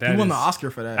man, he won the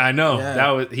Oscar for that. I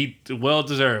know he well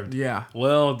deserved. Yeah,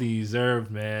 well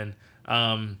deserved, man.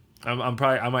 I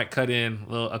might cut in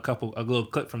a little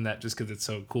clip from that just because it's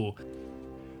so cool.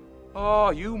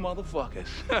 Oh, you motherfuckers.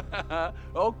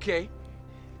 Okay.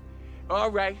 All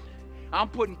right. I'm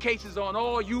putting cases on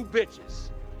all you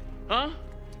bitches. Huh?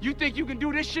 You think you can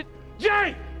do this shit?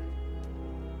 Jay!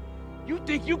 You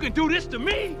think you can do this to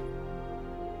me?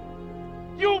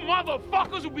 You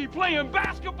motherfuckers will be playing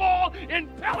basketball in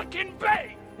Pelican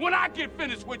Bay when I get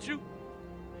finished with you.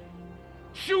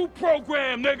 Shoe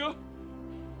program, nigga.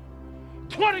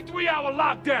 23-hour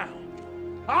lockdown.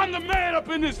 I'm the man up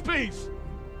in this piece.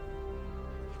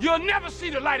 You'll never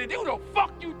see the light of day. Who the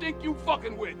fuck you think you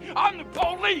fucking with? I'm the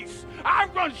police. I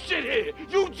run shit here.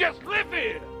 You just live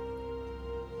here.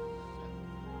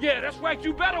 Yeah, that's right.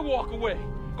 You better walk away.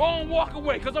 Go on, walk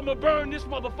away, because I'm going to burn this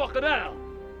motherfucker down.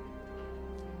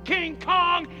 King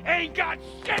Kong ain't got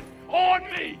shit on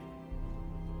me.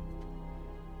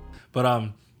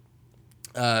 But,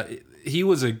 he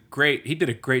did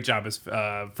a great job as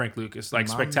Frank Lucas. Like,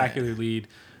 spectacular lead.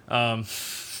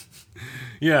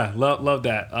 Yeah, love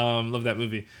that. Love that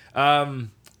movie.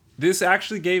 This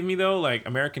actually gave me, though, like,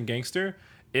 American Gangster.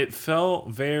 It felt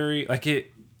very like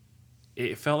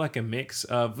it felt like a mix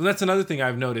of. And that's another thing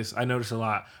I've noticed. I noticed a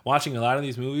lot watching a lot of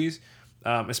these movies,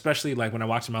 especially like when I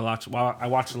watched them. I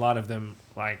watched a lot of them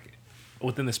like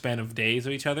within the span of days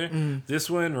of each other. This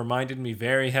one reminded me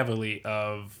very heavily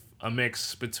of a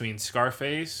mix between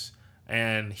Scarface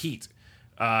and Heat.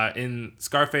 In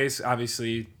Scarface,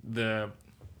 obviously the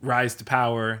rise to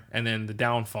power and then the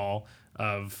downfall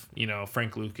of, you know,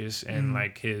 Frank Lucas and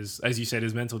like his, as you said,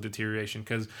 his mental deterioration,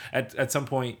 because at some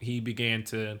point he began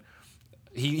to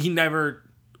he never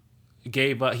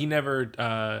gave up, he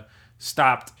never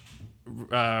stopped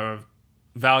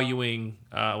valuing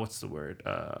what's the word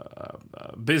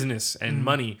business and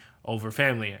money over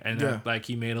family, and that, like,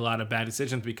 he made a lot of bad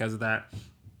decisions because of that,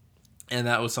 and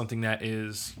that was something that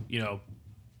is, you know,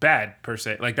 bad per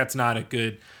se. Like, that's not a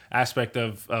good aspect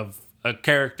of a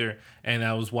character, and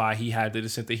that was why he had the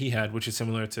descent that he had, which is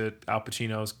similar to Al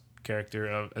Pacino's character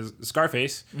of as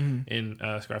Scarface in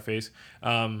Scarface.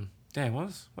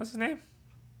 What's his name?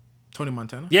 Tony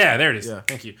Montana. Yeah, there it is. Yeah.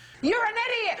 Thank you. You're an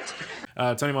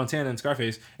idiot. Tony Montana and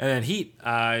Scarface, and then Heat.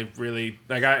 I really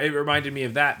like. It reminded me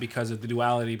of that because of the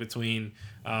duality between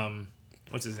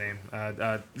what's his name,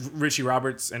 Richie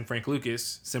Roberts and Frank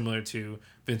Lucas, similar to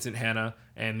Vincent Hanna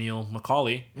and Neil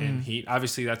McCauley in Heat.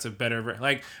 Obviously, that's a better.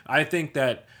 Like, I think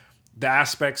that the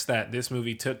aspects that this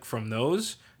movie took from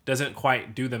those doesn't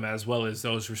quite do them as well as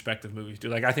those respective movies do.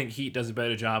 Like, I think Heat does a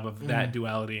better job of that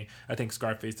duality. I think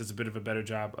Scarface does a bit of a better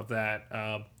job of that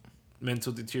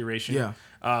mental deterioration. Yeah.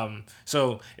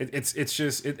 So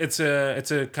it's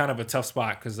a kind of a tough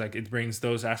spot because like it brings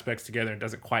those aspects together and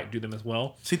doesn't quite do them as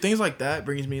well. See, things like that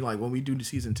brings me like when we do the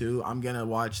season 2, I'm gonna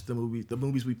watch the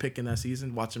movies we pick in that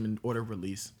season, watch them in order of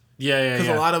release. Yeah.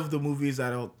 Because a lot of the movies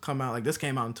that'll come out, like this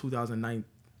came out in 2009.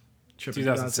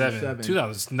 2007.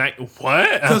 2009.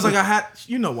 What? Because like I had,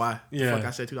 you know why? Yeah. Like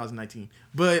I said, 2019.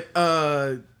 But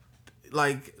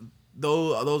like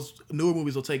those newer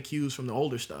movies will take cues from the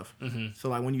older stuff. Mm-hmm. So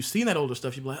like when you see that older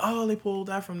stuff, you'll be like, oh, they pulled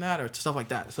that from that or stuff like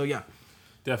that. So yeah,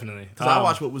 definitely. Because I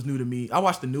watched what was new to me. I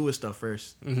watched the newest stuff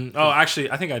first. Mm-hmm. Oh, actually,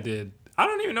 I think I did. I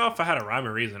don't even know if I had a rhyme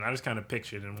or reason. I just kind of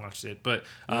pictured and watched it. But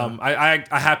I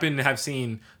happen to have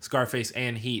seen Scarface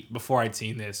and Heat before I'd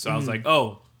seen this. So I was like,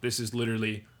 oh, this is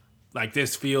literally, like,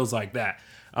 this feels like that.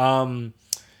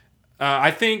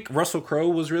 I think Russell Crowe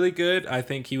was really good. I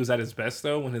think he was at his best,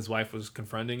 though, when his wife was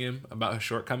confronting him about his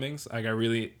shortcomings. Like,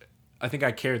 I think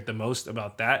I cared the most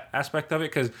about that aspect of it.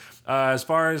 Because as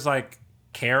far as, like,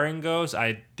 caring goes,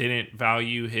 I didn't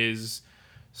value his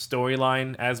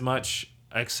storyline as much,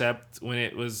 except when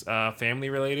it was family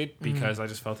related, because I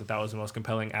just felt that was the most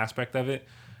compelling aspect of it.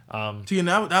 See, and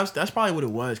that's probably what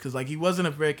it was, because like he wasn't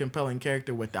a very compelling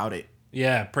character without it.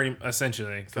 Yeah, pretty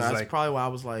essentially. So that's like, probably why I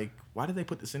was like, why did they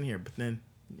put this in here? But then,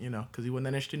 because he wasn't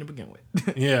that interesting to begin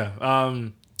with. Yeah.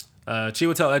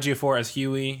 Chiwetel Ejiofor as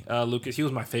Huey Lucas. He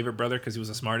was my favorite brother because he was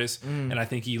the smartest, and I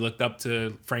think he looked up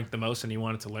to Frank the most, and he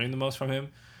wanted to learn the most from him.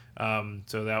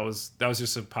 So that was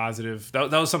just a positive.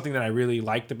 That was something that I really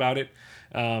liked about it.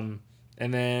 And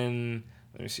then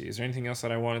let me see. Is there anything else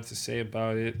that I wanted to say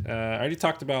about it? I already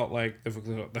talked about like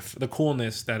the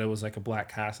coolness that it was like a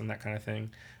black cast and that kind of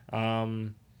thing.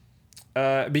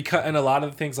 Because and a lot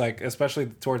of the things, like especially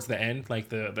towards the end, like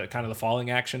the kind of the falling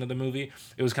action of the movie,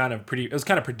 it was kind of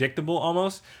predictable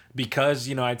almost, because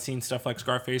I'd seen stuff like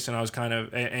Scarface, and I was kind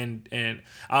of and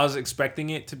I was expecting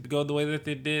it to go the way that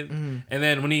they did, and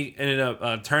then when he ended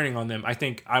up turning on them, I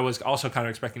think I was also kind of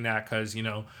expecting that, because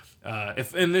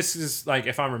if this is like,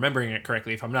 if I'm remembering it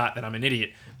correctly, if I'm not, then I'm an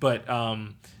idiot, but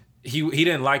he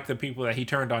didn't like the people that he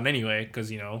turned on anyway,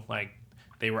 because like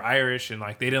they were Irish, and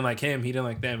like they didn't like him, he didn't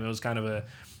like them. It was kind of a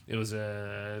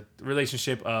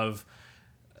relationship of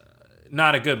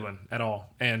not a good one at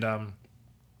all, and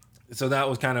so that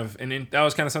was kind of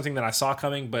something that I saw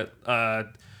coming, but I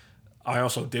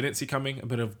also didn't see coming, a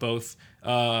bit of both.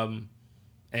 And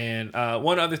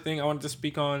one other thing I wanted to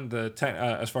speak on,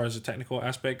 as far as the technical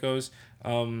aspect goes,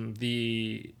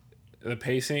 the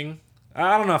pacing.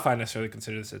 I don't know if I necessarily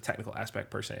consider this a technical aspect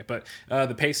per se, but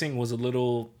the pacing was a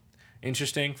little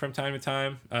interesting from time to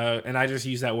time, and I just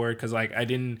use that word because like I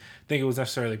didn't think it was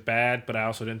necessarily bad, but I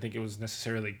also didn't think it was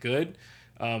necessarily good.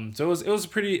 So it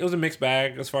was a mixed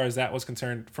bag as far as that was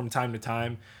concerned from time to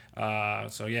time.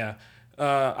 So yeah,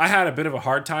 I had a bit of a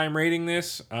hard time rating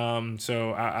this.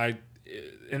 So I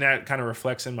and that kind of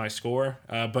reflects in my score.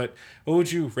 But what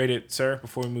would you rate it, sir?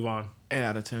 Before we move on. 8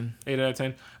 out of 10. 8 out of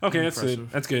 10. Okay, that's good.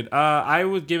 That's good. I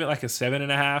would give it like a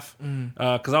 7.5.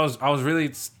 Because I was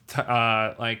really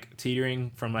like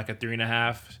teetering from like a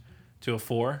 3.5 to a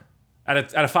 4 out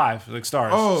of 5. Like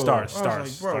stars. Stars. Like, bro,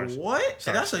 stars. what?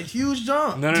 Stars. That's a huge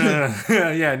jump. No.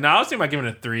 Yeah, no. I was thinking about giving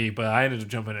it a 3, but I ended up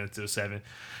jumping it to a 7.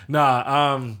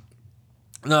 No,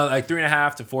 like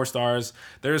 3.5 to 4 stars.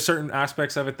 There are certain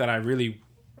aspects of it that I really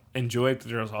enjoyed, but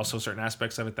there was also certain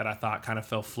aspects of it that I thought kind of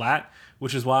fell flat,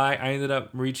 which is why I ended up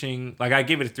reaching, like I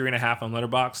gave it a 3.5 on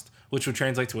Letterboxd, which would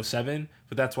translate to a 7,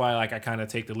 but that's why like I kind of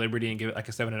take the liberty and give it like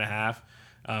a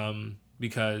 7.5,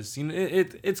 because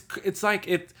it's like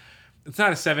it's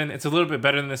not a 7, it's a little bit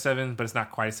better than a 7, but it's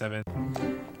not quite a 7.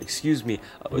 Excuse me,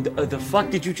 the fuck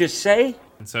did you just say?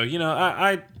 And so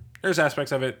I there's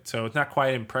aspects of it, so it's not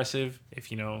quite impressive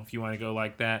if you want to go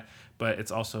like that, but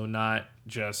it's also not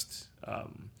just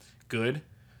good.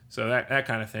 So that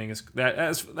kind of thing is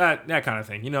that kind of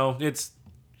thing. It's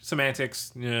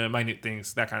semantics, minute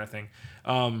things, that kind of thing.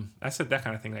 I said that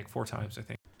kind of thing like 4 times, I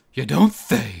think. You don't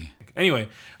say. Anyway,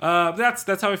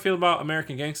 that's how I feel about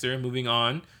American Gangster. Moving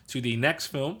on to the next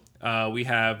film, we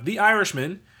have The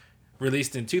Irishman,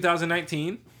 released in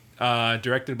 2019,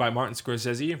 directed by Martin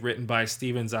Scorsese, written by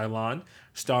Steven Zailon,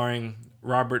 starring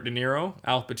Robert De Niro,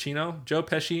 Al Pacino, Joe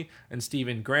Pesci, and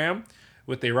Stephen Graham,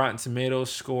 with a Rotten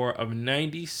Tomatoes score of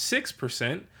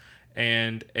 96%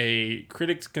 and a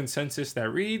critics' consensus that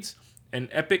reads, an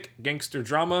epic gangster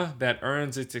drama that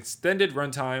earns its extended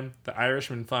runtime. The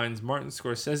Irishman finds Martin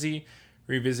Scorsese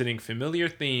revisiting familiar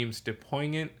themes to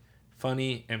poignant,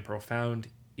 funny, and profound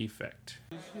effect.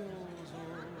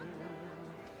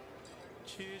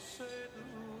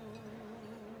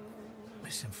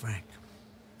 Listen, Frank.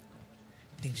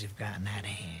 Things have gotten out of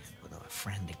hand. brother, a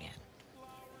friend again.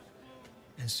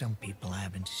 And some people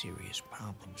having serious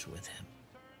problems with him.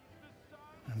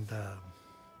 And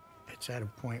it's at a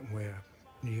point where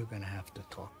you're gonna have to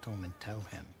talk to him and tell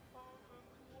him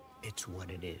it's what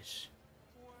it is.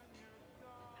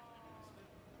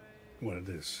 What it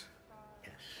is?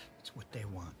 Yes, it's what they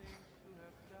want.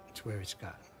 It's where it's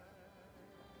gotten.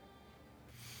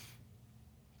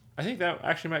 I think that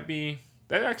actually might be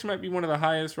one of the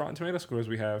highest Rotten Tomato scores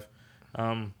we have.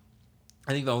 I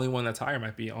think the only one that's higher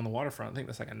might be On the Waterfront. I think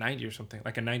that's like a 90 or something,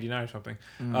 like a 99 or something.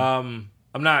 I'm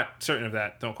not certain of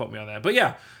that. Don't quote me on that. But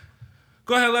yeah,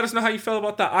 go ahead and let us know how you feel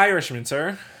about The Irishman,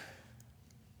 sir.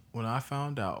 When I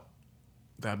found out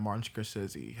that Martin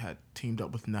Scorsese had teamed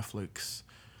up with Netflix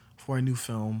for a new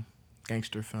film,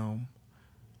 gangster film,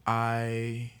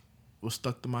 I was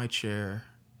stuck to my chair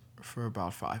for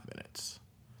about 5 minutes.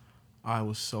 I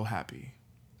was so happy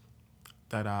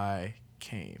that I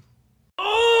came.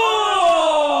 Oh!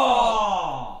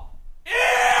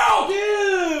 Ew!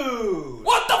 Dude!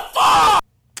 What the fuck?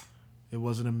 It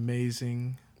was an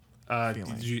amazing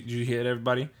feeling. Did you hear it,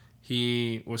 everybody?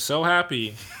 He was so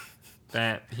happy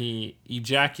that he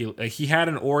ejaculated. Like, he had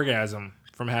an orgasm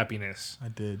from happiness. I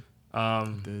did. I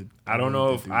don't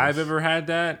know if I've ever had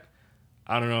that.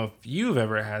 I don't know if you've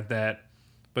ever had that.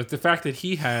 But the fact that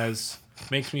he has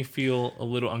makes me feel a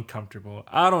little uncomfortable.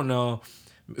 I don't know.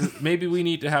 Maybe we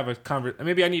need to have a conversation.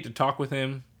 Maybe I need to talk with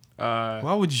him.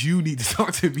 Why would you need to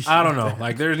talk to me? I don't know.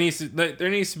 Like, there needs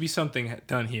to be something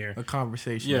done here. A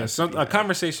conversation. Yeah, a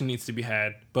conversation needs to be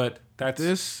had. But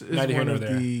this is one of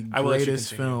the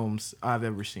greatest films I've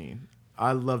ever seen.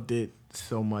 I loved it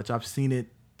so much. I've seen it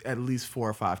at least 4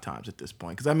 or 5 times at this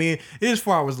point. Because, I mean, it is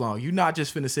 4 hours long. You're not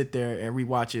just finna sit there and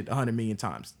rewatch it 100 million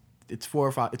times. It's 4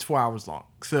 or 5. It's 4 hours long.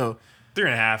 So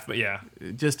 3.5, but yeah,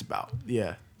 just about.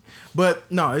 Yeah, but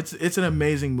no, it's an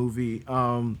amazing movie.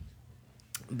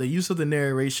 The use of the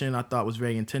narration I thought was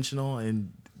very intentional,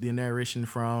 and the narration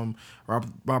from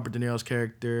Robert De Niro's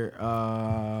character.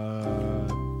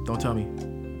 Don't tell me.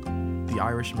 The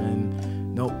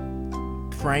Irishman. Nope.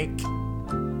 Frank.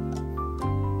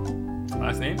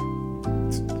 Last name?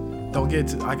 Don't get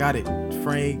to. I got it.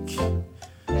 Frank.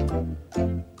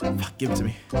 Give it to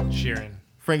me. Sheeran.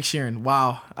 Frank Sheeran.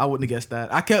 Wow, I wouldn't have guessed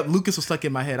that. Lucas was stuck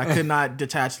in my head. I could not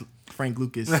detach Frank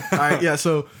Lucas. All right, yeah.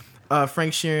 So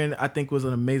Frank Sheeran, I think, was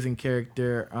an amazing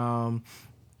character, and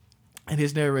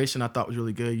his narration I thought was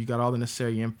really good. You got all the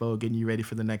necessary info, getting you ready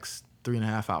for the next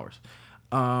 3.5 hours.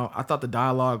 I thought the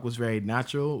dialogue was very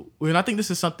natural. And I think this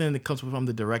is something that comes from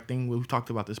the directing. We've talked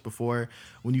about this before.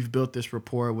 When you've built this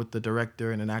rapport with the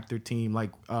director and an actor team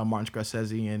like Martin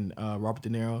Scorsese and Robert De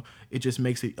Niro, it just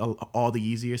makes it all the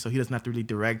easier. So he doesn't have to really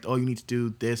direct, oh, you need to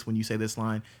do this when you say this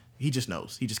line. He just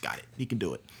knows. He just got it. He can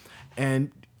do it.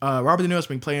 And Robert De Niro's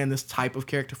been playing this type of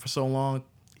character for so long.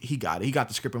 He got it. He got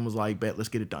the script and was like, bet, let's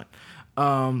get it done.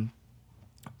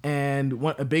 And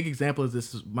a big example of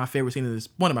this is my favorite scene of this.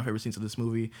 One of my favorite scenes of this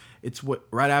movie. It's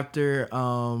right after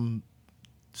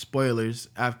spoilers.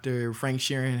 After Frank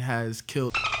Sheeran has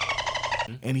killed,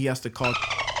 and he has to call,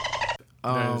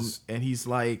 and he's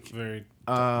like, it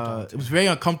was very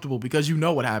uncomfortable because you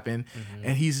know what happened,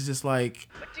 and he's just like,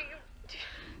 But do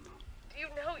you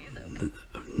know you?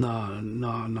 No.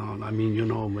 I mean, you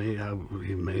know,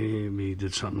 maybe he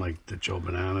did something like the Joe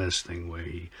Bananas thing where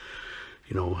he,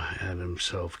 you know, had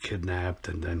himself kidnapped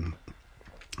and then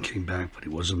came back, but he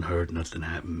wasn't hurt. Nothing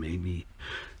happened. Maybe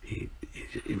he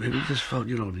just felt,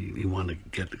 you know, he wanted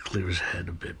to clear his head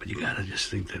a bit. But you gotta just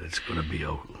think that it's gonna be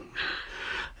okay.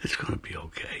 It's gonna be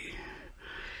okay.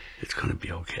 It's gonna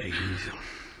be okay.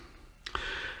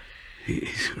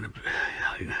 He's gonna be.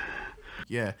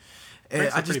 Yeah.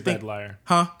 Frank's a pretty bad liar.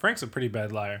 Huh? Frank's a pretty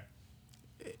bad liar.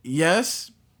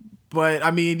 Yes, but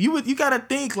I mean, you gotta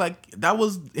think like that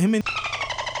was him and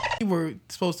were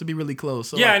supposed to be really close.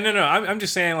 So yeah, like, no. I'm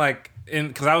just saying, like,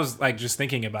 because I was like just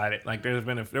thinking about it. Like, there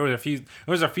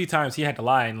was a few times he had to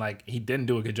lie and like he didn't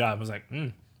do a good job. I was like,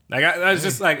 Like I was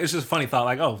just like, it's just a funny thought.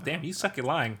 Like, oh damn, you suck at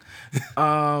lying.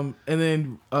 And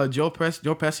then Joe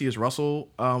Pesci as Russell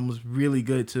was really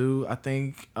good too. I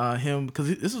think him, because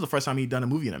this is the first time he'd done a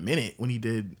movie in a minute when he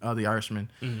did The Irishman,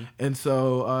 and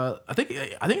so I think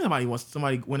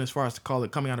somebody went as far as to call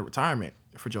it coming out of retirement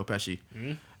for Joe Pesci.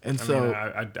 And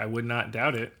I would not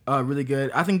doubt it. Really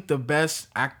good. I think the best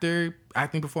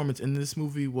acting performance in this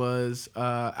movie was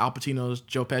Al Pacino's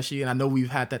Joe Pesci, and I know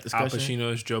we've had that discussion. Al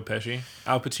Pacino's Joe Pesci.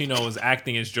 Al Pacino was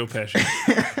acting as Joe Pesci.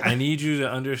 I need you to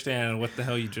understand what the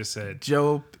hell you just said.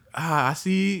 I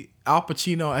see Al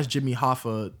Pacino as Jimmy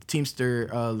Hoffa, Teamster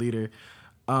leader.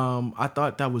 I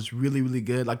thought that was really, really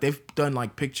good. Like, they've done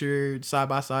like picture side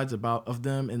by sides of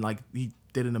them, and like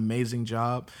did an amazing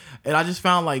job. And I just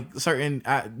found like certain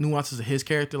nuances of his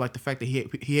character, like the fact that he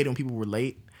hated when people were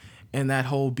late, and that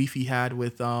whole beef he had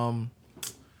with what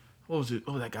was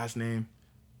that guy's name?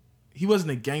 He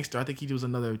wasn't a gangster. I think he was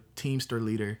another Teamster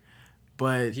leader.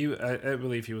 But I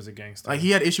believe he was a gangster. Like he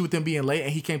had issue with him being late,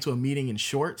 and he came to a meeting in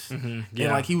shorts. Mm-hmm. Yeah,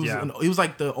 and like he was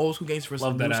like the old school gangster for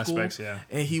Love some that new school. aspects, yeah.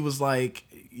 And he was like,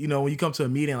 you know, when you come to a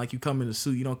meeting, like you come in a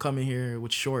suit, you don't come in here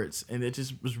with shorts, and it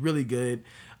just was really good.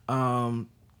 The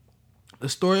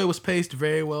story was paced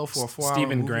very well for a 4-hour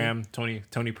Stephen movie. Graham, Tony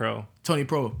Pro. Tony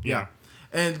Pro, yeah.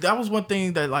 And that was one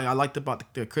thing that like I liked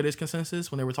about the critics'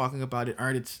 consensus when they were talking about it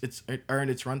earned its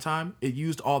runtime. It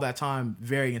used all that time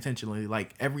very intentionally.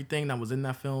 Like everything that was in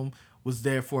that film was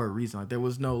there for a reason. Like there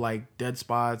was no like dead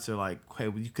spots or like, hey,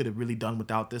 well, you could have really done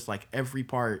without this. Like every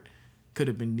part could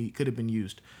have been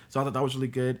used. So I thought that was really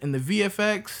good. And the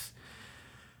VFX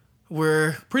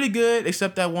were pretty good,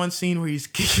 except that one scene where he's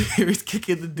kicking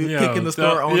the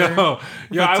store owner.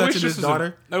 I wish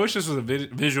this was a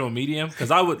visual medium,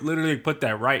 because I would literally put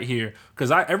that right here.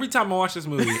 Because every time I watch this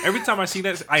movie, every time I see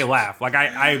that, I laugh. Like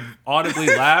I audibly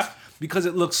laugh because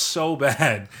it looks so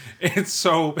bad. It's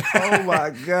so bad. Oh my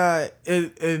god!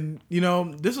 And you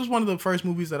know, this was one of the first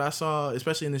movies that I saw,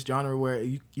 especially in this genre, where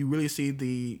you really see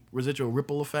the residual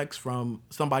ripple effects from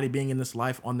somebody being in this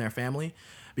life on their family.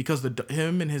 Because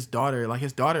him and his daughter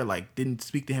didn't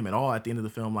speak to him at all at the end of the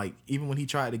film. Like even when he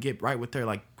tried to get right with her,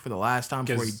 like for the last time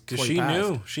before he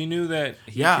passed. She knew that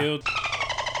he killed.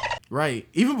 Right.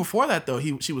 Even before that though,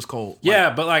 she was cold.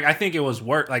 Yeah, but like I think it was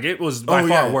worse. Like it was by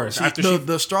far worse.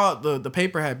 The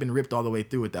paper had been ripped all the way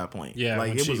through at that point. Yeah,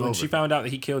 like when she found out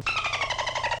that he killed,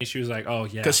 she was like, oh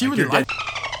yeah, because she really liked.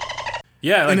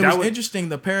 Yeah, like and it was interesting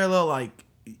the parallel. Like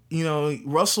you know,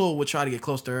 Russell would try to get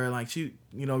close to her, like she,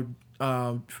 you know.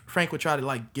 Frank would try to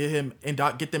like get them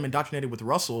indoctrinated with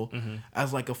Russell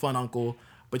as like a fun uncle,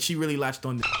 but she really latched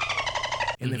on.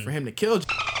 And then for him to kill,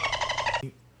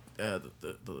 that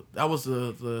was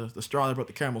the straw that broke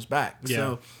the camel's back. Yeah.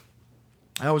 So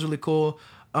that was really cool.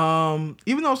 Even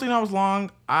though I was thinking I was long,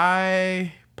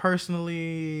 I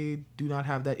personally do not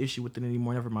have that issue with it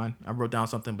anymore. Never mind. I wrote down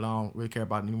something, but I don't really care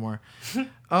about it anymore.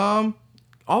 All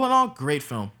in all, great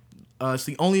film. It's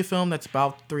the only film that's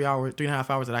about 3.5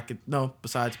 hours that I could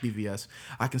besides BVS,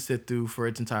 I can sit through for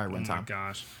its entire runtime. Oh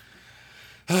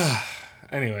my gosh.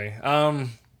 Anyway,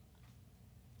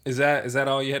 is that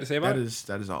all you had to say about it?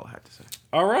 That is all I had to say.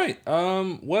 All right.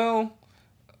 Well,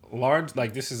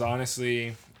 this is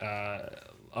honestly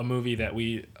a movie that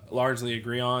we largely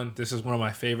agree on. This is one of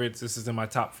my favorites. This is in my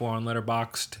top 4 on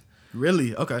Letterboxd.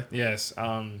 Really? Okay. Yes.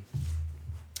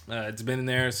 It's been in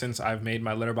there since I've made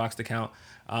my Letterboxd account.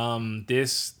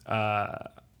 This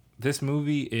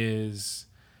movie is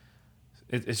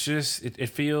it's just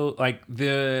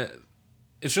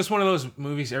one of those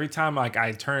movies. Every time like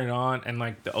I turn it on and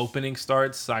like the opening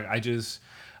starts, like I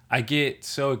get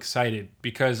so excited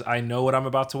because I know what I'm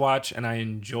about to watch and I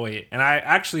enjoy it. And I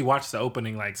actually watch the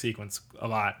opening like sequence a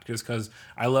lot just because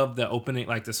I love the opening,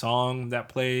 like the song that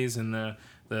plays and the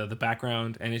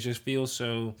background, and it just feels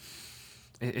so.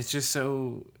 It's just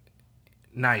so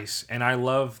nice, and I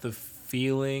love the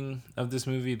feeling of this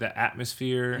movie, the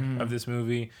atmosphere of this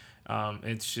movie.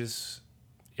 It's just,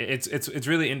 it's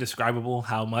really indescribable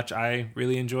how much I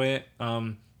really enjoy it.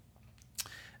 And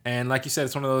like you said,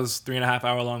 it's one of those 3.5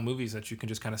 hour long movies that you can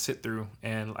just kind of sit through,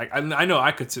 and like I know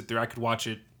I could sit through, I could watch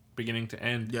it beginning to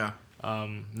end. Yeah.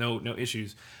 No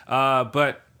issues.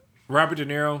 But Robert De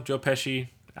Niro, Joe Pesci,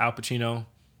 Al Pacino,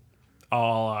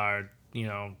 all are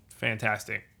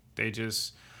fantastic.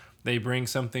 They bring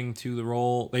something to the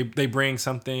role. They bring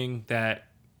something that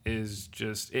is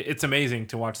just, it's amazing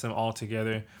to watch them all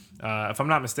together. If I'm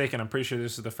not mistaken, I'm pretty sure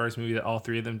this is the first movie that all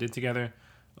 3 of them did together.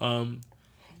 Directed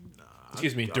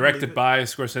by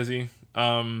Scorsese.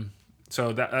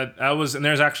 So that was, and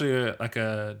there's actually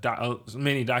a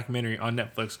mini documentary on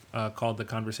Netflix called The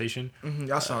Conversation.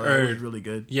 I saw it. It was really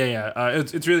good. Yeah.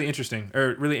 It's really interesting,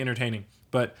 or really entertaining.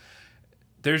 But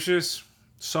there's just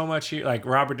so much here. Like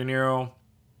Robert De Niro,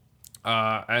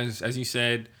 as you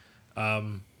said,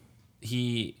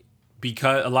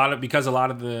 because a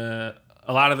lot of the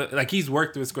like he's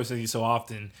worked with Scorsese so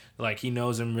often, like he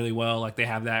knows him really well. Like they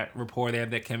have that rapport, they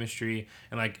have that chemistry,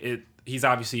 and like he's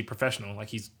obviously professional. Like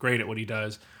he's great at what he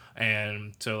does,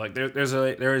 and so like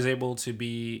there is able to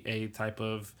be a type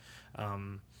of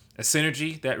a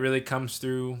synergy that really comes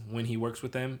through when he works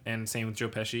with them, and same with Joe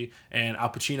Pesci and Al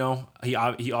Pacino. He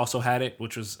also had it,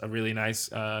 which was a really nice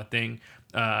thing.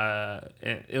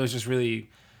 It was just really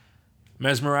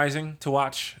mesmerizing to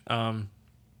watch, and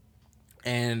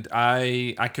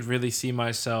I could really see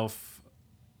myself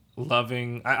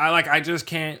loving. I just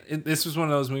can't. This was one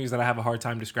of those movies that I have a hard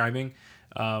time describing,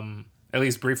 at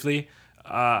least briefly.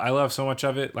 I love so much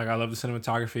of it. Like I love the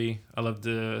cinematography. I love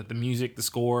the music, the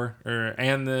score,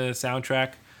 and the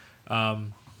soundtrack.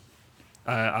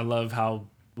 I love how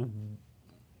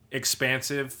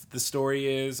expansive the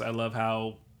story is. I love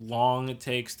how long it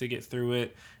takes to get through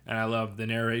it, and I love the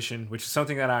narration, which is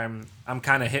something that I'm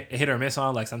kind of hit or miss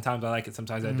on. Like sometimes I like it,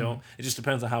 sometimes I don't. It just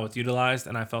depends on how it's utilized,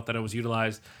 and I felt that it was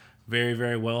utilized very,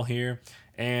 very well here.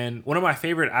 And one of my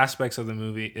favorite aspects of the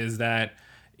movie is that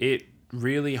it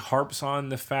really harps on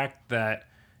the fact that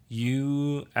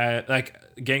you, like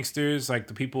gangsters, like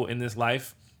the people in this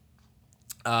life,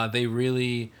 they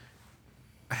really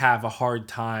have a hard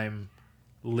time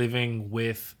living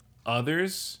with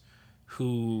others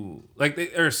who like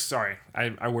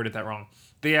I worded that wrong.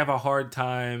 They have a hard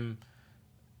time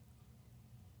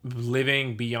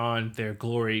living beyond their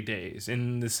glory days,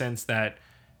 in the sense that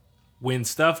when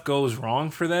stuff goes wrong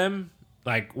for them,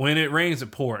 like when it rains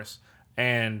it pours,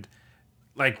 and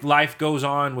like life goes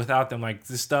on without them. Like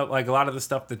this stuff, like a lot of the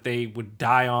stuff that they would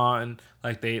die on,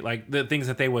 like the things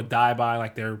that they would die by,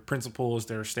 like their principles,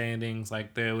 their standings,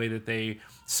 like the way that they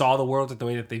saw the world, the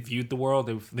way that they viewed the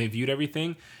world, they viewed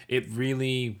everything. It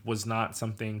really was not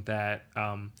something that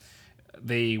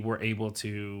they were able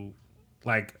to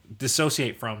like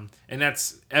dissociate from, and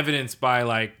that's evidenced by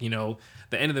like, you know,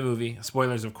 the end of the movie.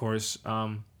 Spoilers, of course.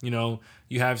 You know,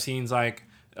 you have scenes like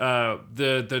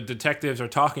the detectives are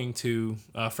talking to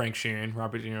Frank Sheeran,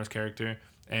 Robert De Niro's character,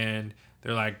 and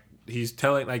they're like, he's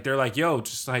telling, like, they're like, yo,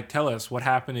 just like tell us what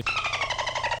happened.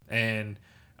 And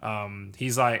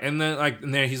he's like, and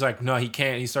then he's like, no, he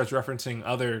can't. He starts referencing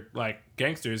other like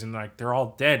gangsters, and like they're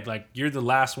all dead. Like you're the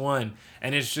last one,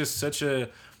 and it's just such a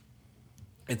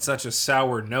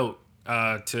sour note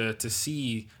to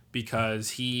see,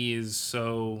 because he is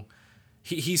so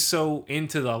he's so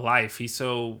into the life. He's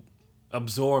so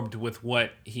absorbed with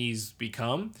what he's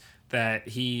become that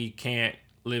he can't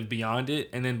live beyond it.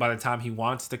 And then by the time he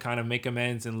wants to kind of make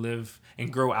amends and live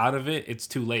and grow out of it, it's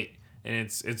too late. And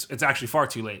it's actually far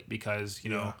too late, because, you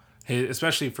know,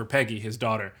 especially for Peggy, his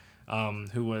daughter,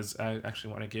 who was, I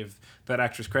actually want to give that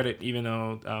actress credit, even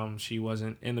though she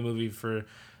wasn't in the movie for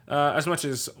as much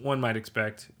as one might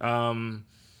expect. At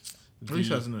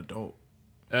least as an adult.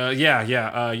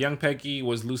 Young Peggy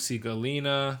was Lucy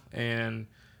Galena, and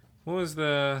what was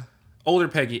the older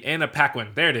Peggy? Anna Paquin.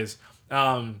 There it is.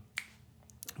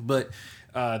 But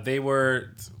they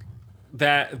were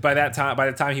that by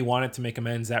the time he wanted to make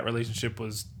amends, that relationship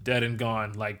was dead and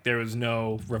gone. Like there was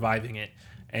no reviving it,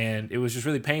 and it was just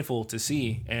really painful to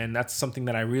see. And that's something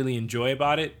that I really enjoy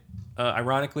about it.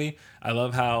 Ironically, I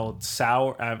love how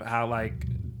sour, how like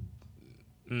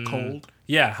cold.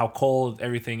 Yeah, how cold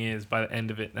everything is by the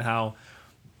end of it, and how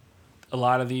a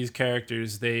lot of these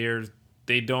characters,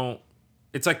 they don't.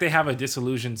 It's like they have a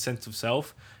disillusioned sense of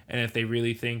self, and if they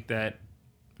really think that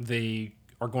they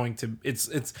are going to,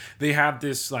 they have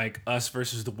this like us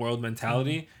versus the world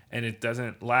mentality, and it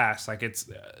doesn't last. Like it's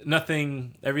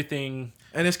nothing, everything.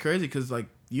 And it's crazy because like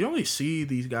you only see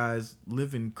these guys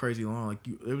living crazy long. Like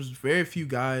there was very few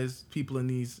people in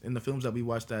the films that we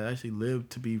watched that actually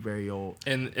lived to be very old.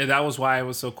 And that was why it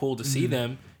was so cool to see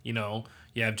them. You know,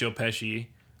 you have Joe Pesci,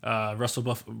 Russell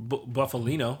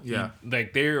Buffalino. Yeah,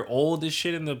 like they're old as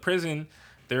shit in the prison.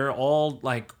 They're all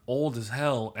like old as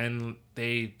hell, and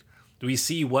we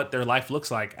see what their life looks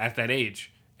like at that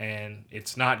age, and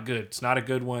it's not good. It's not a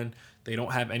good one. They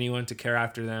don't have anyone to care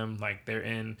after them. Like they're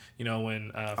in, you know,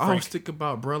 when Frank, I was thinking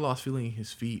about bro lost feeling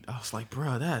his feet. I was like,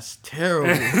 bro, that's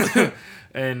terrible.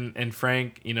 and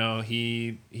Frank, you know,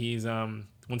 he's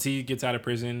once he gets out of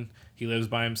prison, he lives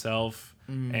by himself,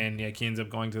 and yeah, he ends up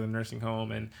going to the nursing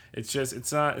home, and it's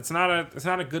not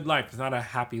a good life. It's not a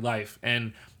happy life,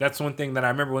 and that's one thing that I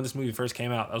remember when this movie first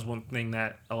came out. That was one thing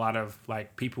that a lot of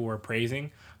like people were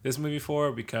praising this movie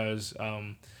for, because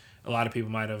a lot of people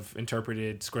might have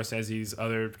interpreted Scorsese's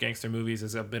other gangster movies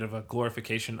as a bit of a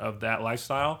glorification of that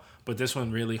lifestyle, but this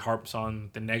one really harps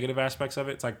on the negative aspects of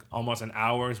it. It's like almost an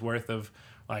hour's worth of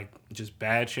like just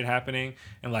bad shit happening,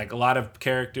 and like a lot of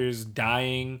characters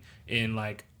dying in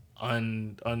like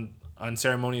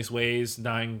unceremonious ways,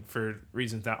 dying for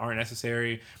reasons that aren't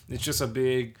necessary. It's just a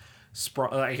big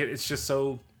like it's just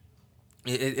so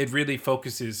it really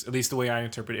focuses, at least the way I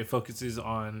interpret it, focuses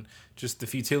on just the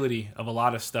futility of a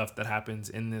lot of stuff that happens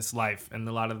in this life and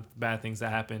a lot of bad things that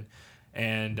happen.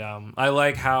 And I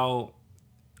like how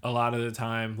a lot of the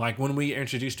time, like when we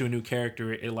introduced to a new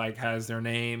character, it like has their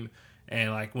name and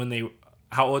like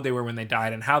how old they were when they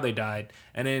died and how they died.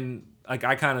 And then like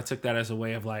I kind of took that as a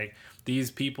way of like, these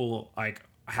people like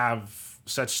have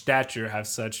such stature, have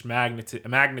such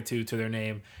magnitude to their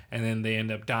name, and then they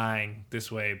end up dying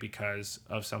this way because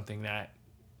of something that,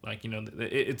 like, you know,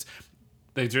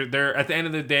 they're at the end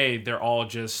of the day, they're all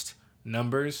just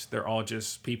numbers. They're all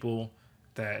just people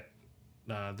that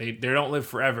they don't live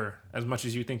forever as much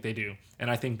as you think they do. And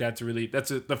I think that's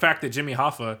the fact that Jimmy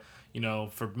Hoffa, you know,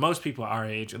 for most people our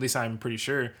age, at least I'm pretty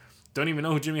sure, don't even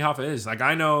know who Jimmy Hoffa is. Like,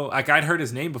 I know, like, I'd heard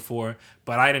his name before,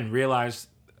 but I didn't realize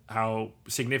how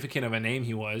significant of a name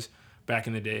he was back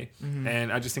in the day. Mhm.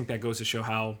 And I just think that goes to show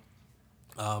how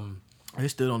I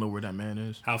still don't know where that man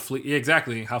is. how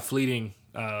fleeting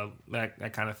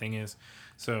that kind of thing is.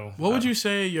 So What would you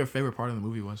say your favorite part of the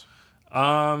movie was? Do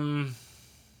I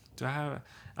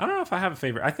don't know if I have a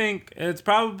favorite. I think it's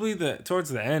probably towards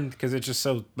the end, because it's just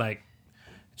so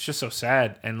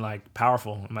sad and like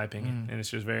powerful in my opinion, and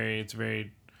it's a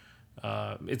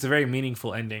very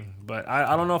meaningful ending. But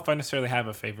I don't know if I necessarily have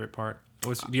a favorite part.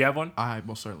 Do you have one? I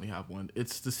most certainly have one.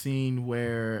 It's the scene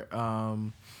where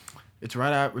it's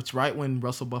right when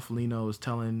Russell Buffalino is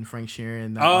telling Frank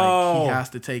Sheeran that like, he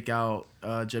has to take out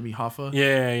Jimmy Hoffa.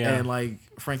 Yeah. And like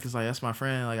Frank is like, that's my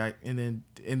friend. Like and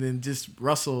then just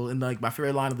Russell, and like my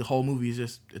favorite line of the whole movie is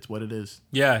just, it's what it is.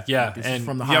 Yeah. Like, this is And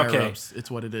from the higher ups. It's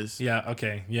what it is. Yeah.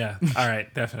 Okay. Yeah. All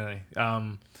right. Definitely.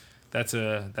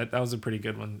 That was a pretty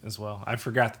good one as well. I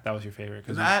forgot that was your favorite.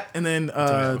 That, and then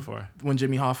when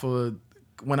Jimmy Hoffa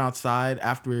went outside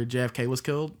after JFK was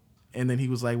killed, and then he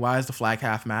was like, why is the flag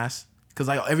half mast? Because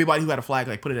like everybody who had a flag,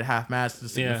 like, put it at half mast to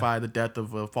signify the death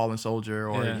of a fallen soldier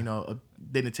or you know, a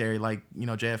dignitary like, you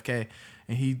know, JFK,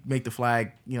 and he make the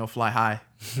flag, you know, fly high.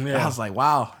 I was like,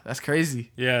 wow, that's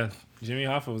crazy. Yeah, Jimmy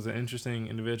Hoffa was an interesting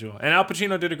individual, and Al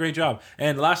Pacino did a great job.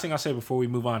 And the last thing I'll say before we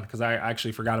move on, because I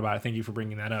actually forgot about it. Thank you for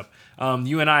bringing that up.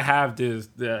 You and I have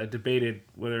debated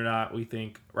whether or not we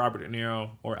think Robert De Niro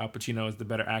or Al Pacino is the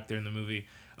better actor in the movie.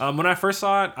 When I first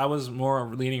saw it, I was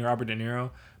more leaning Robert De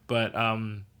Niro, but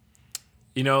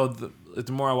you know,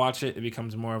 the more I watch it, it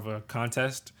becomes more of a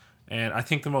contest. And I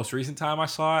think the most recent time I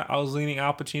saw it, I was leaning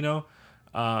Al Pacino.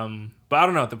 But I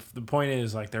don't know. The point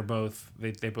is, like, they both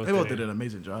did an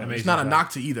amazing job. It's not a knock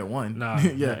to either one. No,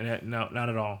 no, not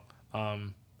at all.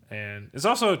 And it's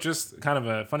also just kind of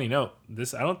a funny note.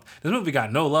 This movie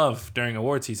got no love during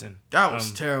award season. That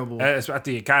was terrible. At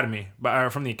the Academy, or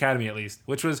from the Academy at least,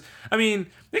 which was, I mean,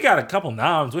 they got a couple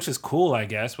noms, which is cool, I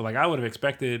guess. But like, I would have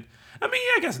expected. I mean,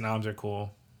 yeah, I guess noms are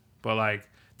cool, but like,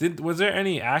 was there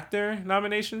any actor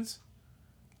nominations?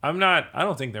 I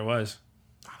don't think there was.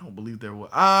 I don't believe there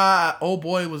was. Old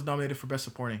Boy was nominated for Best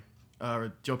Supporting.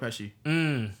 Joe Pesci.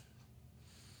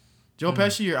 Joe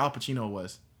Pesci or Al Pacino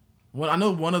was. Well, I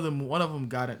know one of them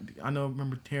got it. I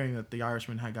remember hearing that The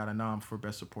Irishman had got a nom for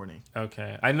Best Supporting.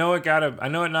 Okay, I know it got a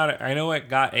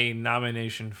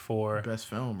nomination for Best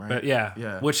Film, right? But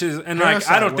yeah, which is, and Parasite like,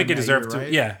 I don't think it won that deserved year, to.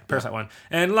 right? Yeah, Parasite won,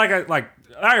 and like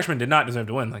Irishman did not deserve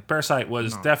to win. Like, Parasite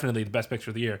was definitely the best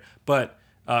picture of the year, but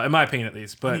in my opinion at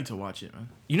least. But I need to watch it, man.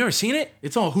 You never seen it?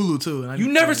 It's on Hulu too. And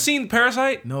You never seen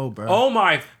Parasite? No, bro. Oh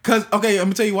my! Cause okay, let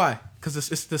me tell you why. Cause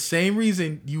it's the same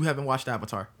reason you haven't watched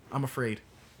Avatar. I'm afraid.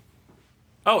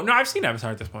 Oh no, I've seen Avatar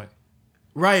at this point.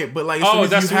 Right, but like,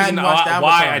 that's the reason Avatar,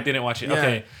 why I didn't watch it. Yeah.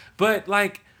 Okay, but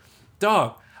like,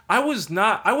 dog, I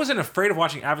wasn't afraid of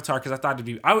watching Avatar because I thought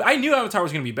I knew Avatar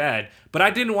was gonna be bad, but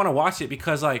I didn't want to watch it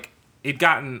because like it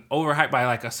gotten overhyped by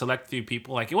like a select few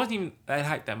people. Like, it wasn't even that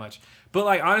hyped that much. But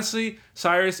like, honestly,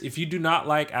 Cyrus, if you do not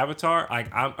like Avatar,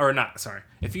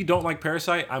 if you don't like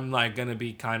Parasite, I'm like gonna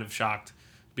be kind of shocked.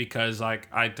 Because like,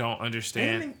 I don't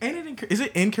understand. Is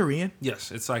it in Korean?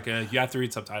 Yes, it's like you have to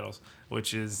read subtitles,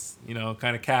 which is, you know,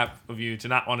 kind of cap of you to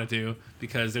not want to do,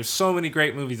 because there's so many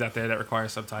great movies out there that require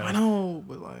subtitles. I know,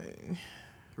 but like,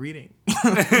 reading.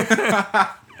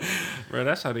 Bro,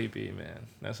 that's how they be, man.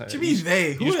 That's how. What you mean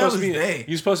they? Who the hell is they?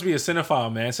 You're supposed to be a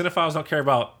cinephile, man. Cinephiles don't care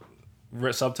about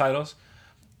subtitles.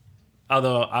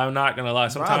 Although, I'm not gonna lie,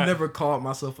 sometimes I've never called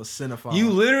myself a cinephile. You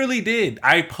literally did.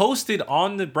 I posted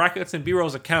on the Brackets and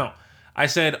B-Rolls account. I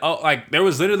said, there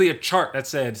was literally a chart that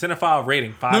said cinephile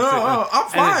rating 5. No, I'm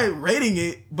fine rating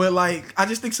it, but like, I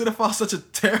just think cinephile is such a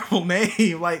terrible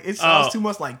name. Like, it sounds too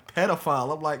much like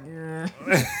pedophile. I'm like,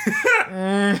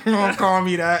 don't call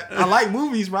me that. I like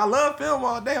movies, but I love film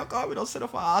all day. Don't call me no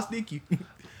cinephile. I'll sneak you.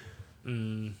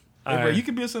 Hey, bro, you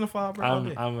can be a cinephile,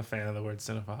 bro. I'm a fan of the word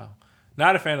cinephile.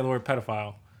 Not a fan of the word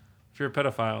pedophile. If you're a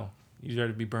pedophile, you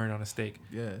deserve to be burned on a stake.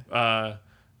 Yeah.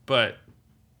 But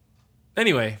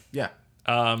anyway. Yeah.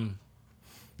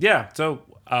 Yeah. So,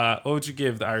 what would you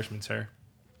give The Irishman, sir?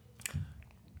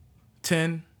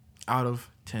 10 out of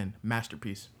 10.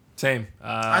 Masterpiece. Same.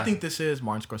 I think this is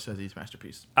Martin Scorsese's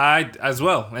masterpiece. I as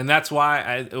well, and that's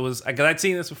why because I'd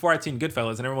seen this before. I'd seen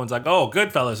Goodfellas, and everyone's like, "Oh,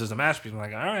 Goodfellas is a masterpiece." I'm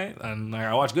like, "All right," and like,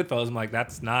 I watched Goodfellas. I'm like,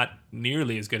 "That's not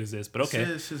nearly as good as this," but okay.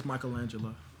 This is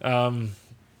Michelangelo.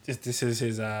 This is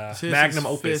his magnum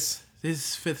opus.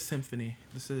 His Fifth Symphony.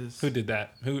 This is who did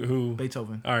that? Who?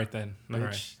 Beethoven. All right then. All bitch.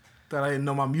 right. Thought I didn't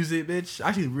know my music, bitch.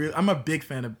 Actually, I'm a big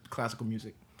fan of classical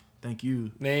music. Thank you.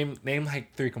 Name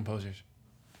like 3 composers.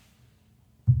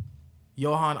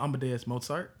 Johann Amadeus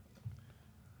Mozart,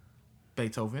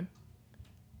 Beethoven,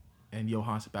 and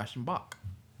Johann Sebastian Bach.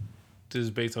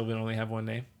 Does Beethoven only have one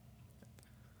name?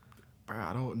 Bro,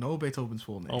 I don't know Beethoven's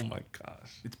full name. Oh my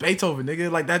gosh. It's Beethoven,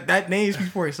 nigga. Like that name speaks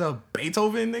for itself.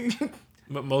 Beethoven, nigga.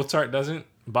 But Mozart doesn't?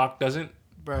 Bach doesn't?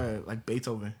 Bro, like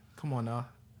Beethoven. Come on now.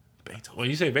 Beethoven. When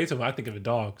you say Beethoven, I think of a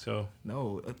dog, so.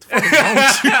 No. What the fuck is wrong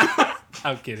with you?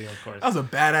 I'm kidding, of course. That was a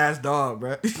badass dog,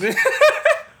 bro.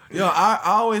 Yo, I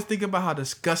always think about how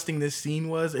disgusting this scene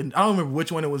was, and I don't remember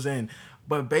which one it was in,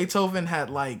 but Beethoven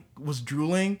was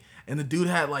drooling, and the dude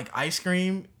had like ice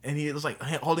cream, and he was like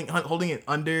holding it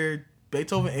under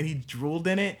Beethoven, and he drooled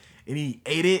in it, and he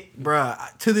ate it,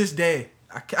 bruh. To this day,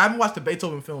 I haven't watched the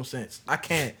Beethoven film since. I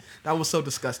can't. That was so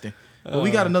disgusting. But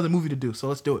we got another movie to do, so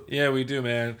let's do it. Yeah, we do,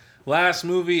 man. Last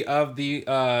movie of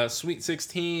the Sweet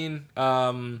 16.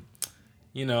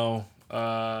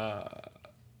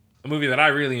 A movie that I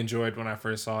really enjoyed when I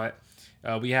first saw it.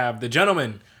 We have The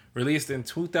Gentleman, released in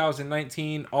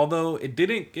 2019, although it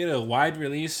didn't get a wide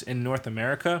release in North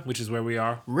America, which is where we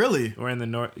are. Really? We're in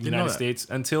the United States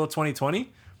until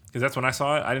 2020, because that's when I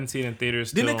saw it. I didn't see it in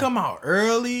theaters. Didn't it come out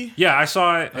early? Yeah, I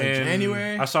saw it in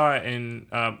January. I saw it in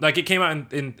it came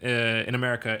out in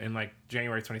America in like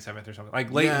January 27th or something,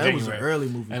 like late in January. It was an early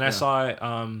movie. And I saw it.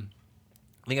 I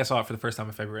think I saw it for the first time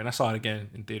in February, and I saw it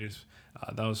again in theaters.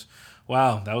 That was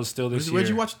still this year. Where'd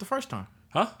you watch it the first time?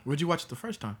 Huh? Where'd you watch it the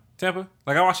first time? Tampa.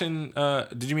 Like I watched in.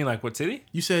 Did you mean like what city?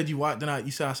 You said you watched.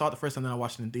 You said I saw it the first time. Then I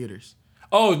watched it in theaters.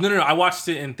 Oh no! I watched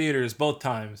it in theaters both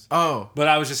times. Oh. But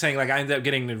I was just saying, like, I ended up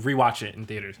getting to rewatch it in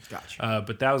theaters. Gotcha.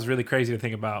 But that was really crazy to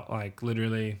think about, like,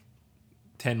 literally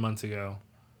 10 months ago.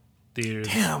 Theaters.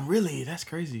 Damn, really? That's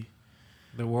crazy.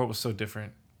 The world was so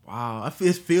different. Wow.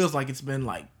 It feels like it's been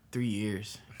like 3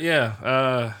 years.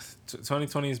 Yeah.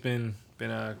 2020 has been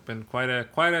quite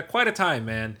a time,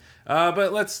 man.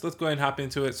 But let's go ahead and hop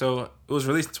into it. So it was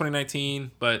released in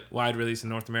 2019, but wide release in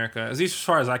North America. At least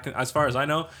as far as I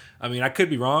know. I mean, I could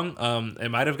be wrong. It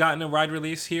might have gotten a wide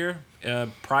release here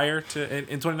prior to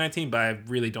in 2019, but I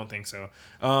really don't think so.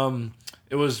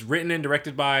 It was written and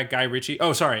directed by Guy Ritchie.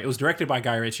 Oh, sorry, it was directed by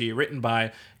Guy Ritchie, written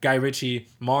by Guy Ritchie,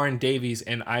 Maren Davies,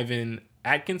 and Ivan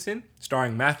Atkinson,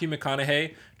 starring Matthew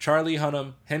McConaughey, Charlie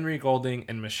Hunnam, Henry Golding,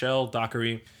 and Michelle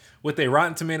Dockery, with a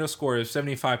Rotten Tomatoes score of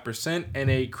 75% and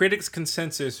a critics'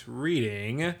 consensus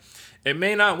reading. It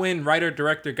may not win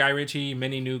writer-director Guy Ritchie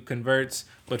many new converts,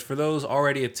 but for those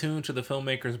already attuned to the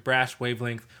filmmaker's brash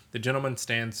wavelength, The Gentleman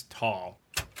stands tall.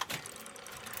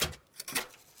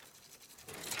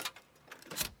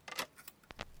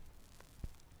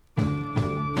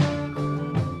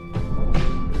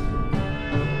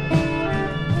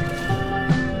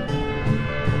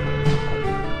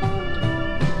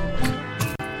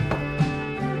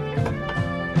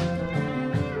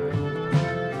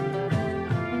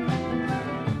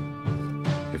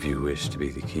 If you wish to be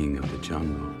the king of the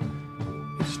jungle,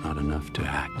 it's not enough to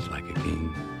act like a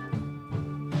king.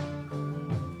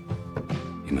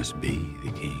 You must be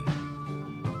the king.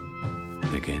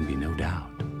 There can be no doubt.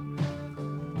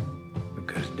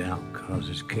 Because doubt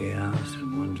causes chaos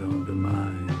and one's own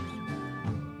demise.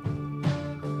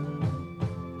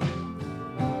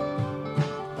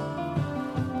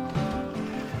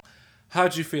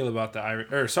 How'd you feel about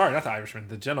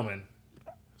The Gentleman,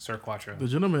 Sir Quattro? The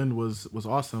Gentleman was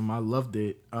awesome. I loved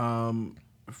it. From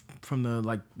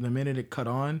the minute it cut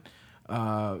on,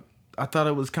 I thought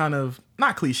it was kind of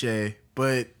not cliche,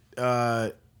 but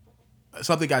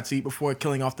something got to eat before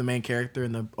killing off the main character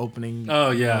in the opening.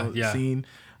 Scene.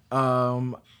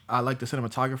 I like the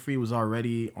cinematography was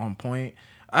already on point,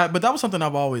 but that was something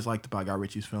I've always liked about Guy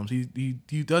Ritchie's films.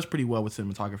 He does pretty well with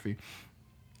cinematography.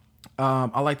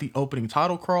 I like the opening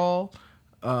title crawl.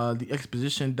 The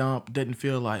exposition dump didn't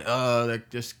feel like they're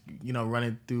just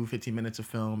running through 15 minutes of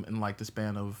film in like the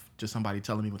span of just somebody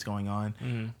telling me what's going on.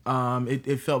 Mm-hmm.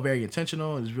 It felt very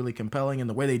intentional. It was really compelling, and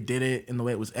the way they did it and the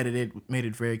way it was edited made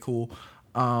it very cool.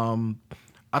 I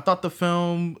thought the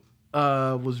film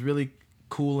was really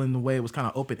cool in the way it was kind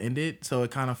of open ended. So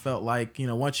it kind of felt like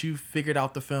once you figured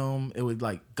out the film, it would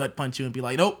like gut punch you and be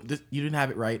like, nope, you didn't have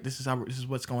it right. This is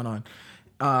what's going on.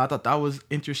 I thought that was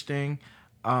interesting.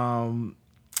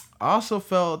 I also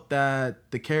felt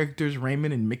that the characters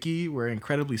Raymond and Mickey were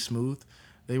incredibly smooth.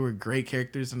 They were great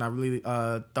characters, and I really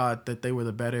thought that they were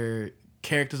the better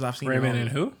characters I've seen. Raymond and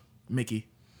who? Mickey.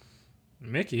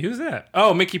 Mickey? Who's that?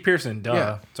 Oh, Mickey Pearson. Duh.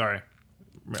 Yeah. Sorry.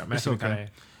 It's okay.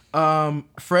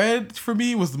 Fred for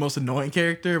me was the most annoying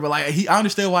character, but like I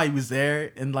understood why he was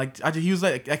there, and like he was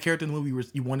like that character in the movie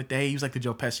you wanted to hate. He was like the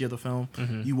Joe Pesci of the film.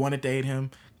 Mhm. You wanted to hate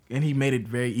him, and he made it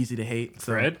very easy to hate.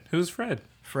 So, Fred? Who's Fred?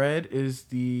 Fred is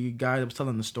the guy that was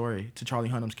telling the story to Charlie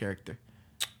Hunnam's character.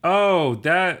 Oh,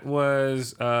 that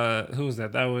was who was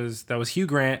that? That was Hugh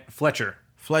Grant. Fletcher.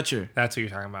 That's who you're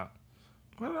talking about.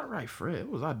 What did I write, Fred?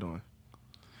 What was I doing?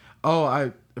 Oh,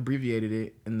 I abbreviated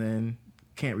it and then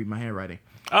can't read my handwriting.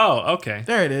 Oh, okay.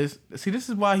 There it is. See, this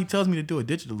is why he tells me to do it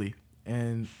digitally.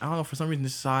 And I don't know, for some reason,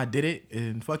 this is how I did it,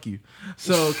 and fuck you.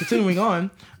 So, continuing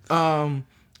on,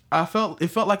 it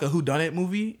felt like a whodunit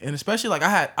movie, and especially like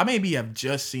I might have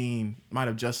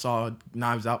just saw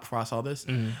Knives Out before I saw this,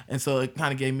 and so it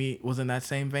kind of was in that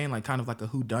same vein, like kind of like a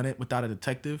whodunit without a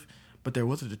detective, but there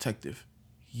was a detective.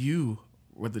 You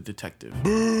were the detective.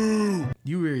 Boo!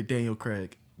 You were Daniel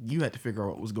Craig. You had to figure out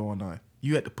what was going on.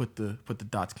 You had to put the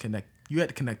dots connect. You had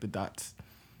to connect the dots.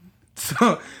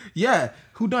 So yeah,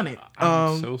 whodunit.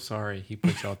 I'm so sorry he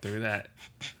put y'all through that.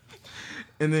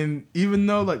 And then even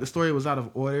though like the story was out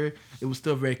of order, it was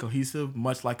still very cohesive,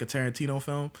 much like a Tarantino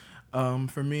film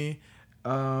for me.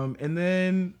 And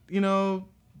then,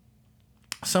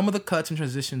 some of the cuts and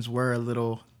transitions were a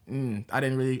little,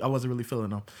 I wasn't really feeling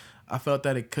them. I felt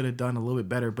that it could have done a little bit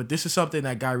better, but this is something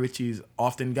that Guy Ritchie's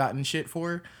often gotten shit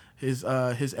for, his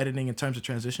editing in terms of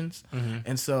transitions.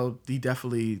 And so he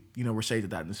definitely, were shades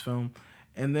of that in this film.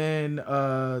 And then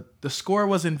the score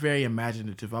wasn't very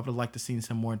imaginative. I would have liked to seen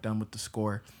some more done with the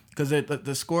score, because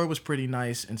the score was pretty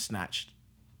nice and snatched.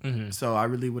 So I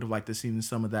really would have liked to seen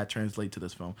some of that translate to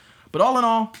this film. But all in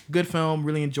all, good film.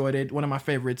 Really enjoyed it. One of my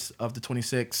favorites of the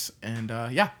 26. And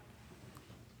yeah.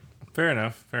 Fair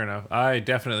enough. I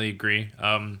definitely agree.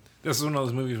 This is one of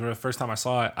those movies where the first time I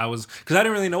saw it, because I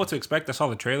didn't really know what to expect. I saw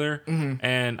the trailer,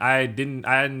 and I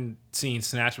hadn't seen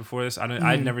Snatch before this.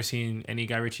 I'd never seen any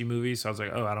Guy Ritchie movies, so I was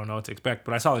like, oh, I don't know what to expect.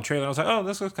 But I saw the trailer, and I was like, oh,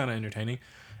 this looks kind of entertaining.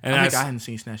 And I hadn't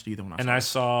seen Snatched either when I saw it. And I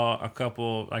saw a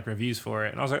couple like reviews for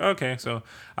it, and I was like, okay. So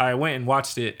I went and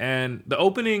watched it, and the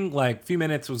opening like few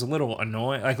minutes was a little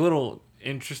annoying, like a little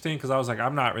interesting, because I was like,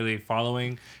 I'm not really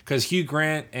following, because Hugh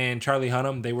Grant and Charlie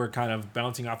Hunnam, they were kind of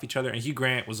bouncing off each other, and Hugh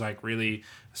Grant was like really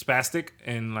spastic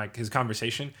in like his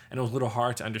conversation, and it was a little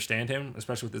hard to understand him,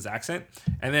 especially with his accent.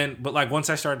 And then but like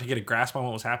once I started to get a grasp on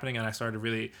what was happening, and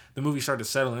the movie started to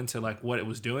settle into like what it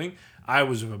was doing, I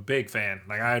was a big fan.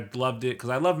 Like I loved it, because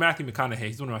I love Matthew McConaughey.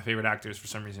 He's one of my favorite actors for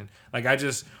some reason. Like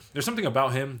there's something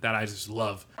about him that I just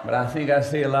love. But I think I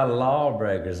see a lot of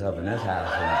lawbreakers up in this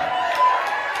house tonight.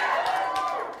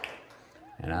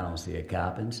 And I don't see a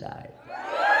cop in sight.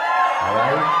 All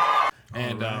right?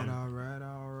 And all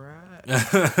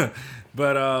right.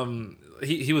 but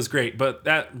he was great. But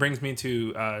that brings me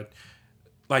to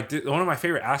one of my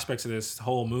favorite aspects of this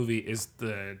whole movie is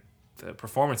the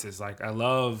performances. Like I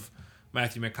love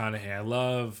Matthew McConaughey. I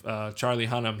love Charlie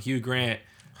Hunnam, Hugh Grant,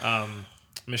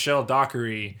 Michelle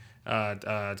Dockery,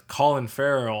 Colin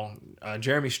Farrell,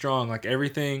 Jeremy Strong. Like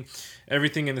everything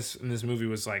in this movie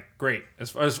was like great as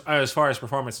far as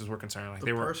performances were concerned. Like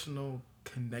the personal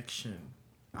connection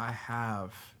I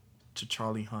have to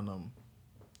Charlie Hunnam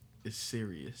is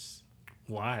serious.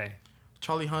 Why?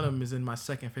 Charlie Hunnam is in my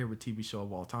second favorite TV show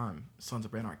of all time, Sons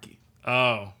of Anarchy.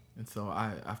 Oh, and so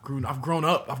I've grown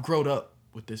up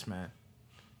with this man.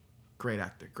 Great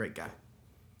actor, great guy.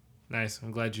 Nice.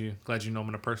 I'm glad you know him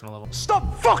on a personal level.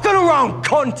 Stop fucking around,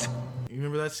 cunt! You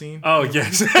remember that scene? Oh,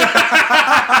 yes.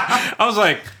 I was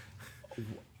like,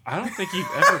 I don't think you've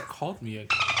ever called me a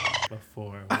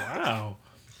before. Wow.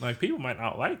 Like, people might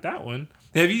not like that one.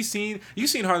 Have you seen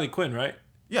Harley Quinn, right?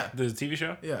 Yeah. The TV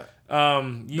show? Yeah.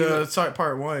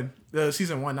 Part 1.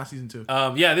 Season 1, not season 2.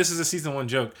 Yeah, this is a season 1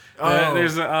 joke. Oh.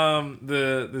 There's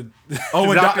the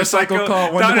when Dr. Psycho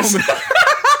called Wonder Woman.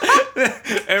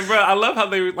 And bro, I love how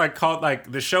they like called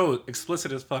like the show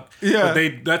explicit as fuck. Yeah,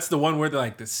 but that's the one where they're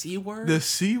like the C word. The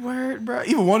C word, bro.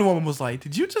 Even Wonder Woman was like,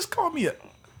 "Did you just call me a?"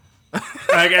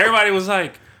 Like everybody was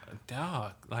like,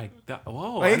 "Dog, like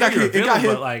whoa." Like,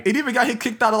 it even got him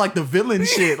kicked out of like the villain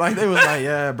shit. Like they was like,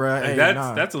 "Yeah, bro, like, hey,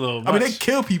 that's a little much. I mean, they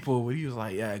kill people, but he was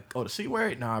like, "Yeah, the C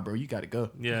word, nah, bro, you got to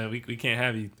go." Yeah, we can't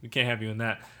have you. We can't have you in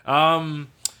that.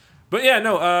 But yeah,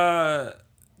 no.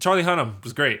 Charlie Hunnam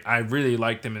was great. I really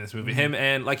liked him in this movie. Him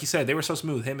and, like you said, they were so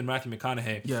smooth. Him and Matthew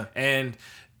McConaughey. Yeah. And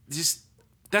just,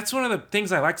 that's one of the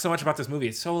things I like so much about this movie.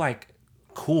 It's so, like,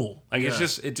 cool. Like,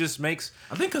 it just makes...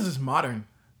 I think because it's modern.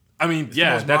 I mean, It's the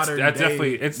yeah, most that's modern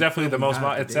definitely day it's definitely the film we most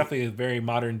have to it's date. definitely a very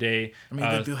modern day. I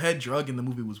mean, the head drug in the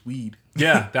movie was weed.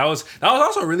 Yeah, that was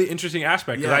also a really interesting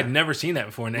aspect because Yeah. I'd never seen that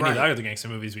before in any of the Right. other gangster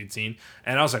movies we'd seen,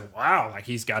 and I was like, wow, like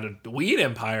he's got a weed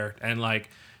empire, and like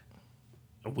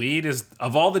weed is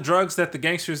of all the drugs that the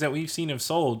gangsters that we've seen have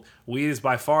sold, weed is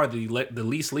by far the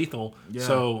least lethal. Yeah.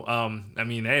 So, I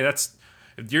mean, hey, that's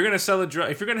if you're gonna sell a drug,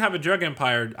 if you're gonna have a drug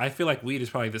empire, I feel like weed is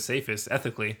probably the safest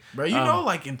ethically. Bro, you know,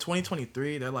 like in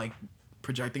 2023, they're like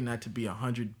projecting that to be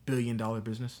 $100 billion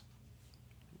business.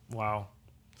 Wow.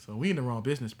 So we in the wrong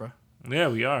business, bro. Yeah,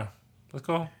 we are. Let's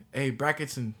go. Hey,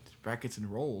 brackets and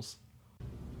rolls.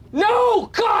 No!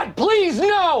 God, please,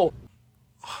 no!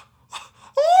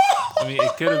 I mean,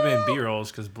 it could have been B rolls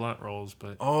because blunt rolls,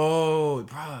 but Oh,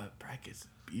 bro, brackets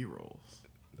and B rolls.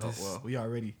 Oh well, we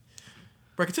already.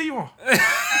 Bro, continue on.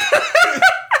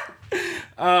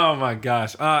 oh my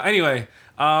gosh. Anyway,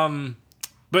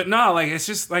 but no, like it's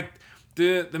just like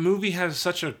the movie has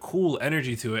such a cool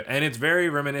energy to it, and it's very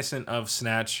reminiscent of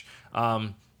Snatch.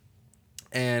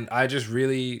 And I just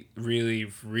really,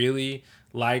 really, really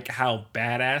like how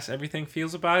badass everything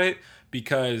feels about it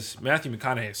because Matthew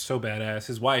McConaughey is so badass.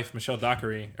 His wife, Michelle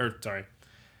Dockery,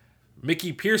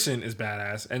 Mickey Pearson is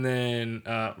badass, and then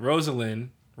Rosalind,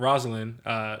 she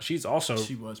was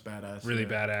badass, really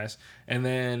badass, and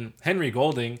then Henry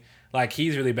Golding, like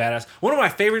he's really badass. One of my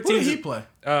favorite Who did scenes. he play?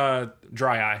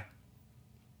 Dry Eye,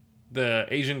 the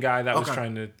Asian guy that was Okay.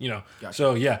 trying to, Gotcha.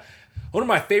 So yeah, one of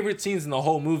my favorite scenes in the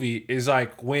whole movie is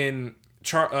like when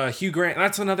Hugh Grant.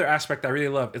 That's another aspect I really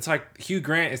love. It's like Hugh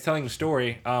Grant is telling the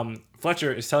story.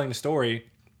 Fletcher is telling the story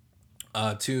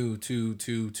to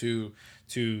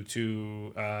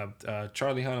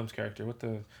Charlie Hunnam's character. What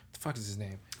the fuck is his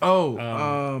name?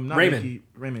 Not Raymond. Mickey,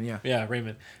 Raymond, yeah. Yeah,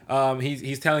 Raymond.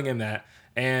 He's telling him that,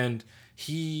 and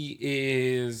he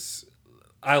is.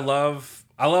 I love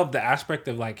the aspect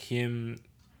of like him.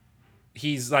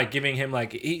 He's like giving him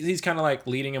like he's kind of like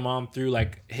leading him on through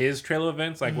like his trail of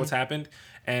events, like what's happened,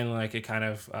 and like it kind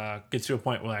of gets to a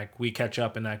point where like we catch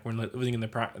up and like we're living in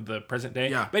the present day.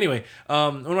 Yeah. But anyway,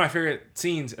 one of my favorite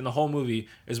scenes in the whole movie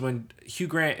is when Hugh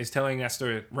Grant is telling that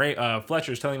story.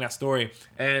 Fletcher is telling that story,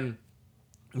 and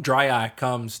Dry Eye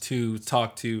comes to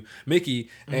talk to Mickey,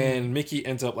 and Mickey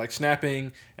ends up like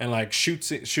snapping and like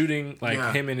shooting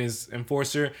like him and his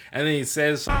enforcer, and then he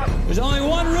says, There's only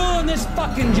one rule in this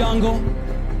fucking jungle.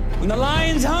 When the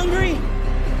lion's hungry,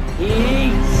 he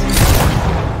eats.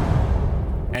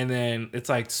 and then it's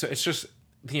like so it's just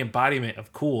the embodiment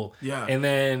of cool. Yeah. And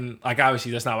then like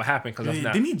obviously that's not what happened because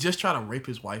Didn't he just try to rape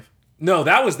his wife? No,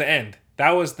 that was the end.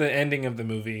 That was the ending of the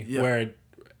movie where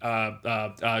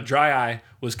Dry Eye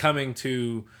was coming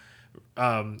to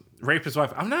rape his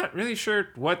wife. I'm not really sure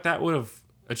what that would have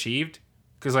achieved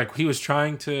because like he was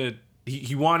trying to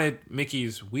he wanted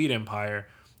Mickey's weed empire,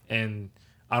 and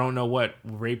I don't know what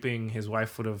raping his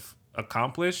wife would have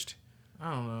accomplished.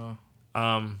 I don't know.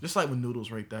 Just like when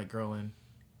Noodles raped that girl in,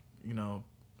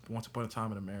 Once Upon a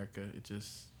Time in America, it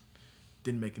just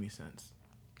didn't make any sense.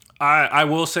 I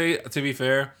will say, to be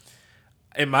fair,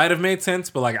 it might have made sense,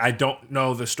 but like I don't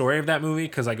know the story of that movie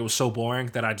because like it was so boring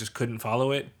that I just couldn't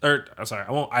follow it. Or I'm sorry,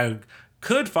 I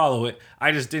could follow it.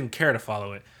 I just didn't care to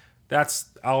follow it.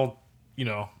 I'll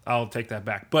take that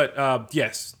back. But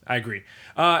yes, I agree.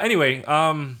 Anyway,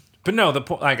 but no, the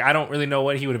point, like I don't really know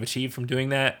what he would have achieved from doing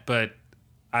that, but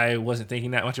I wasn't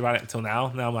thinking that much about it until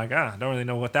now. Now I'm like, I don't really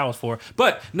know what that was for.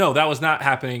 But no, that was not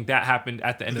happening. That happened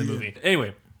at the end of the movie.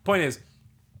 Anyway, point is,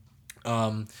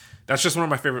 that's just one of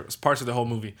my favorite parts of the whole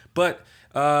movie. But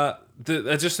the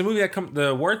movie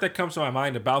the word that comes to my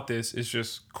mind about this is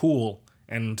just cool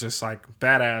and just like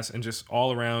badass and just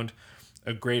all around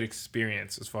a great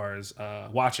experience as far as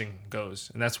watching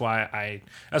goes. And that's why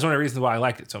that's one of the reasons why I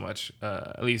liked it so much.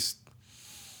 At least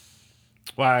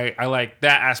why I like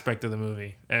that aspect of the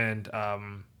movie. And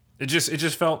it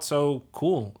just felt so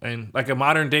cool and like a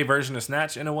modern day version of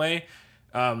Snatch in a way.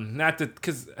 Not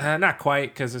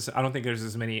quite because I don't think there's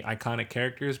as many iconic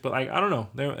characters, but like I don't know,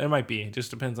 there might be. It just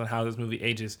depends on how this movie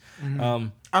ages. I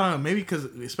don't know, maybe because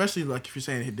especially like if you're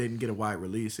saying it didn't get a wide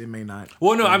release, it may not.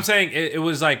 Well, no, I'm saying it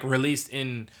was like released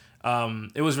in.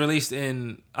 It was released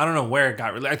in. I don't know where it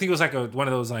got released. I think it was like one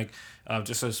of those like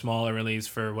just a smaller release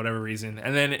for whatever reason,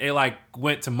 and then it like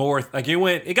went to more like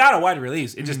it got a wide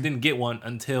release. It just didn't get one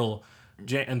until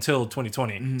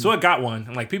 2020. So it got one,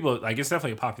 and like people like it's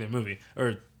definitely a popular movie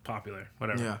or popular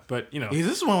whatever. Yeah, but is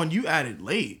this one you added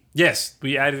late? Yes,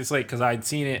 we added this late because I'd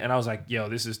seen it and I was like, yo,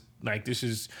 this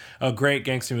is a great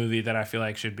gangster movie that I feel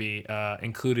like should be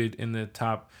included in the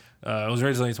top It was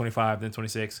originally 25, then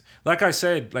 26. Like I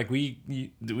said, like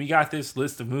we got this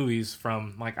list of movies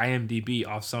from like IMDb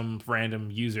off some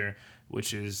random user,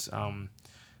 which is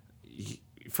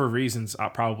for reasons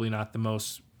probably not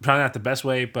the best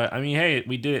way. But I mean, hey,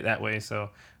 we did it that way. So,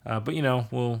 but you know,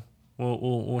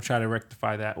 we'll try to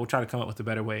rectify that. We'll try to come up with a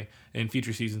better way in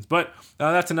future seasons. But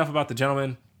that's enough about The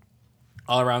Gentleman.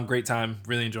 All around great time,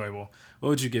 really enjoyable. What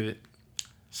would you give it?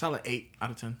 Solid 8 out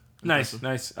of 10.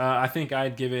 Nice. I think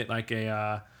I'd give it like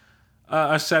a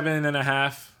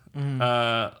 7.5.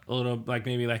 A little like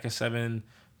maybe like a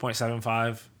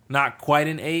 7.75. Not quite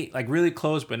an 8, like really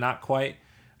close, but not quite.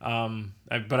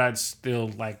 But I'd still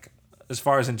like, as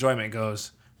far as enjoyment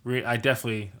goes, I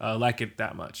definitely like it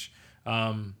that much.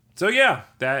 So yeah,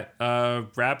 that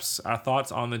wraps our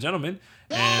thoughts on The Gentleman,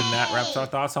 and that wraps our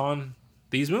thoughts on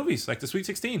these movies, like the Sweet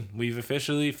 16. We've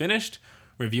officially finished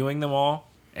reviewing them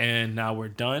all, and now we're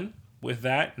done with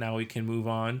that. Now we can move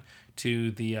on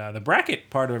to the bracket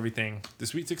part of everything. The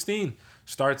Sweet 16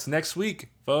 starts next week,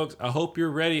 folks. I hope you're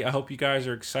ready. I hope you guys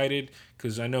are excited,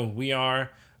 because I know we are.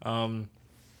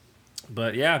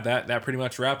 But yeah, that pretty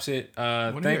much wraps it.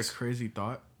 Thanks. Hear a crazy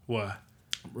thought? What?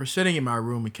 We're sitting in my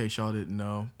room, in case y'all didn't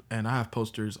know, and I have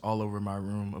posters all over my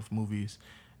room of movies.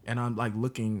 And I'm like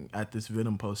looking at this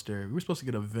Venom poster. We were supposed to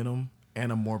get a Venom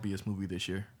and a Morbius movie this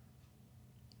year.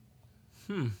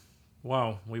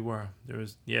 Wow, we were. There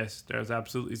was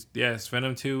absolutely, yes,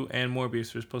 Venom 2 and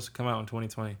Morbius were supposed to come out in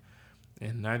 2020.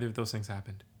 And neither of those things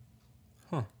happened.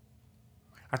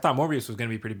 I thought Morbius was going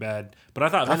to be pretty bad, but I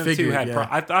thought Venom 2 had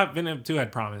I thought Venom 2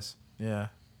 had promise. Yeah.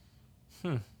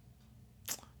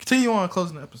 Continue on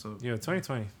closing the episode. Yeah,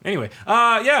 2020. Anyway,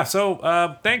 yeah,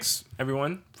 so thanks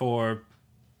everyone for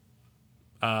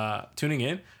tuning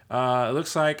in. It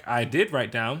looks like I did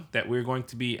write down that we're going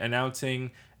to be announcing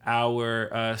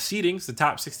our seedings, the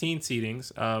top 16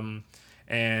 seedings,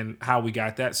 and how we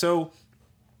got that. So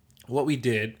what we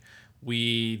did,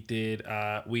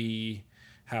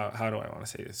 how do I want to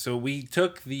say this? So we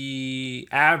took the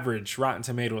average Rotten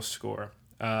Tomatoes score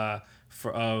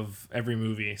of every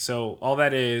movie. So all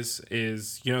that is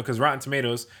because Rotten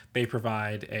Tomatoes, they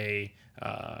provide a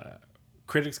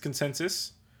critics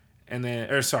consensus, and then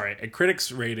a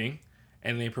critics rating,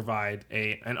 and they provide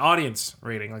an audience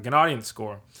rating, like an audience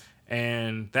score.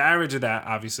 And the average of that,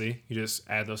 obviously, you just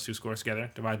add those two scores together,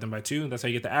 divide them by 2. That's how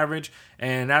you get the average.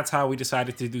 And that's how we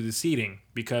decided to do the seeding,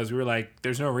 because we were like,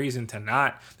 there's no reason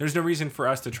for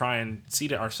us to try and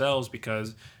seed it ourselves,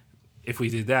 because if we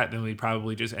did that, then we'd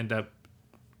probably just end up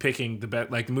picking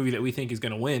the movie that we think is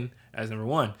going to win as number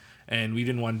 1. And we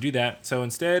didn't want to do that. So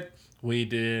instead, we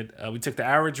took the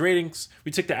average ratings,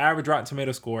 we took the average Rotten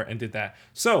Tomato score and did that.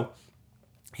 So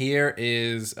here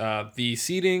is the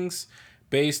seedings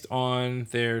based on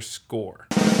their score.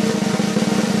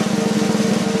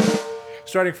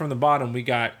 Starting from the bottom, we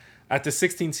got at the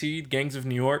 16 seed, Gangs of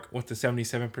New York with the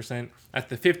 77%. At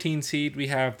the 15 seed, we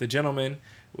have The Gentleman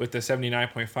with the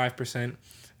 79.5%.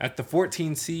 At the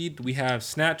 14 seed, we have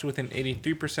Snatch with an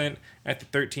 83%. At the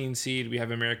 13 seed, we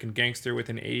have American Gangster with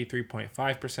an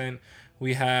 83.5%.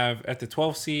 We have at the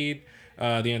 12 seed, The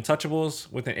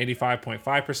Untouchables with an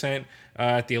 85.5%.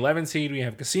 At the 11 seed, we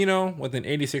have Casino with an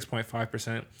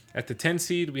 86.5%. At the 10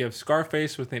 seed, we have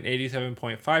Scarface with an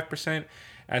 87.5%.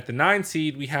 At the 9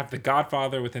 seed, we have The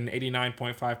Godfather with an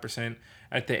 89.5%.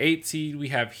 At the 8 seed, we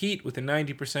have Heat with a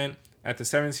 90%. At the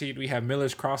 7 seed, we have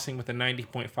Miller's Crossing with a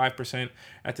 90.5%.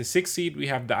 At the 6 seed, we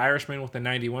have The Irishman with a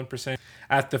 91%.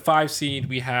 At the 5 seed,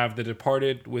 we have The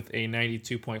Departed with a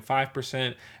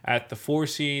 92.5%. At the 4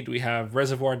 seed, we have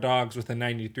Reservoir Dogs with a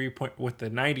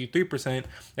 93%.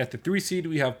 At the 3 seed,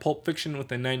 we have Pulp Fiction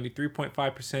with a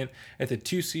 93.5%. At the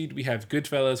 2 seed, we have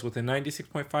Goodfellas with a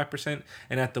 96.5%.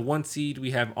 And at the 1 seed, we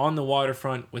have On the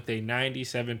Waterfront with a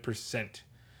 97%.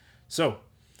 So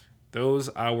those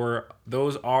are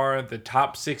the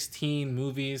top 16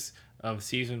 movies of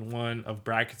season 1 of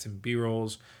Brackets and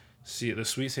B-Rolls. See, the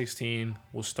Sweet 16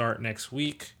 will start next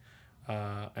week,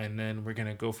 and then we're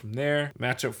gonna go from there.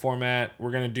 Matchup format: we're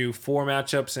gonna do 4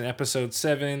 matchups in episode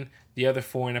 7, the other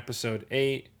 4 in episode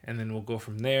 8, and then we'll go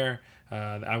from there.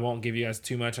 I won't give you guys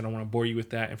too much. I don't want to bore you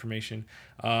with that information.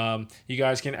 You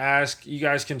guys can ask. You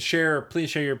guys can share. Please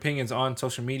share your opinions on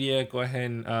social media. Go ahead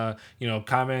and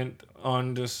comment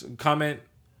on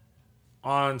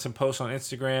some posts on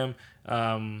Instagram.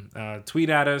 Tweet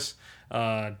at us.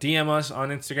 DM us on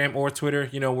Instagram or Twitter.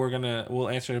 We'll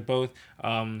answer to both.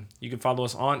 You can follow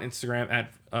us on Instagram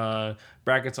at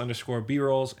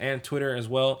brackets_B-rolls and Twitter as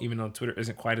well, even though Twitter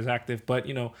isn't quite as active, but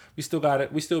we still got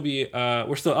it. We're still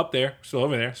up there, still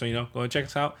over there. So go and check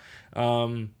us out.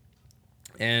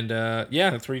 And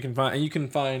that's where you can find. And you can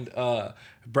find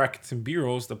Brackets and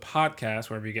B-Rolls, the podcast,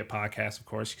 wherever you get podcasts, of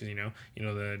course, because you know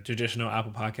the traditional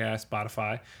Apple Podcast,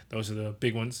 Spotify. Those are the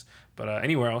big ones. But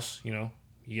anywhere else, you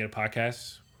get a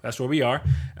podcast. That's where we are.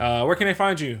 Where can I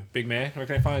find you, big man? Where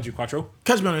can I find you, Quattro?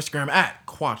 Catch me on Instagram at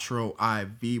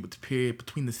QuattroIV with the period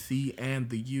between the C and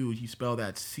the U. You spell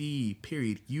that C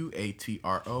period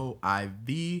UATROIV.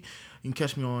 You can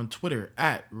catch me on Twitter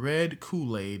at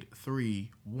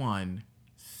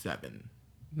RedKool-Aid317.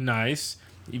 Nice.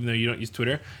 Even though you don't use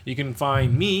Twitter, you can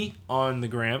find me on the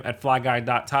gram at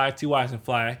flyguy.ty, 2 Y's and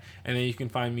fly, and then you can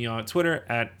find me on Twitter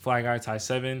at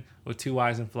flyguyty7 with 2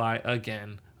 Y's and fly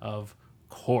again, of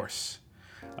course.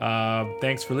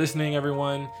 Thanks for listening,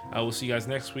 everyone. We'll see you guys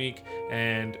next week,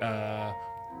 and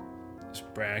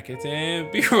Brackets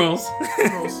and B-Rolls.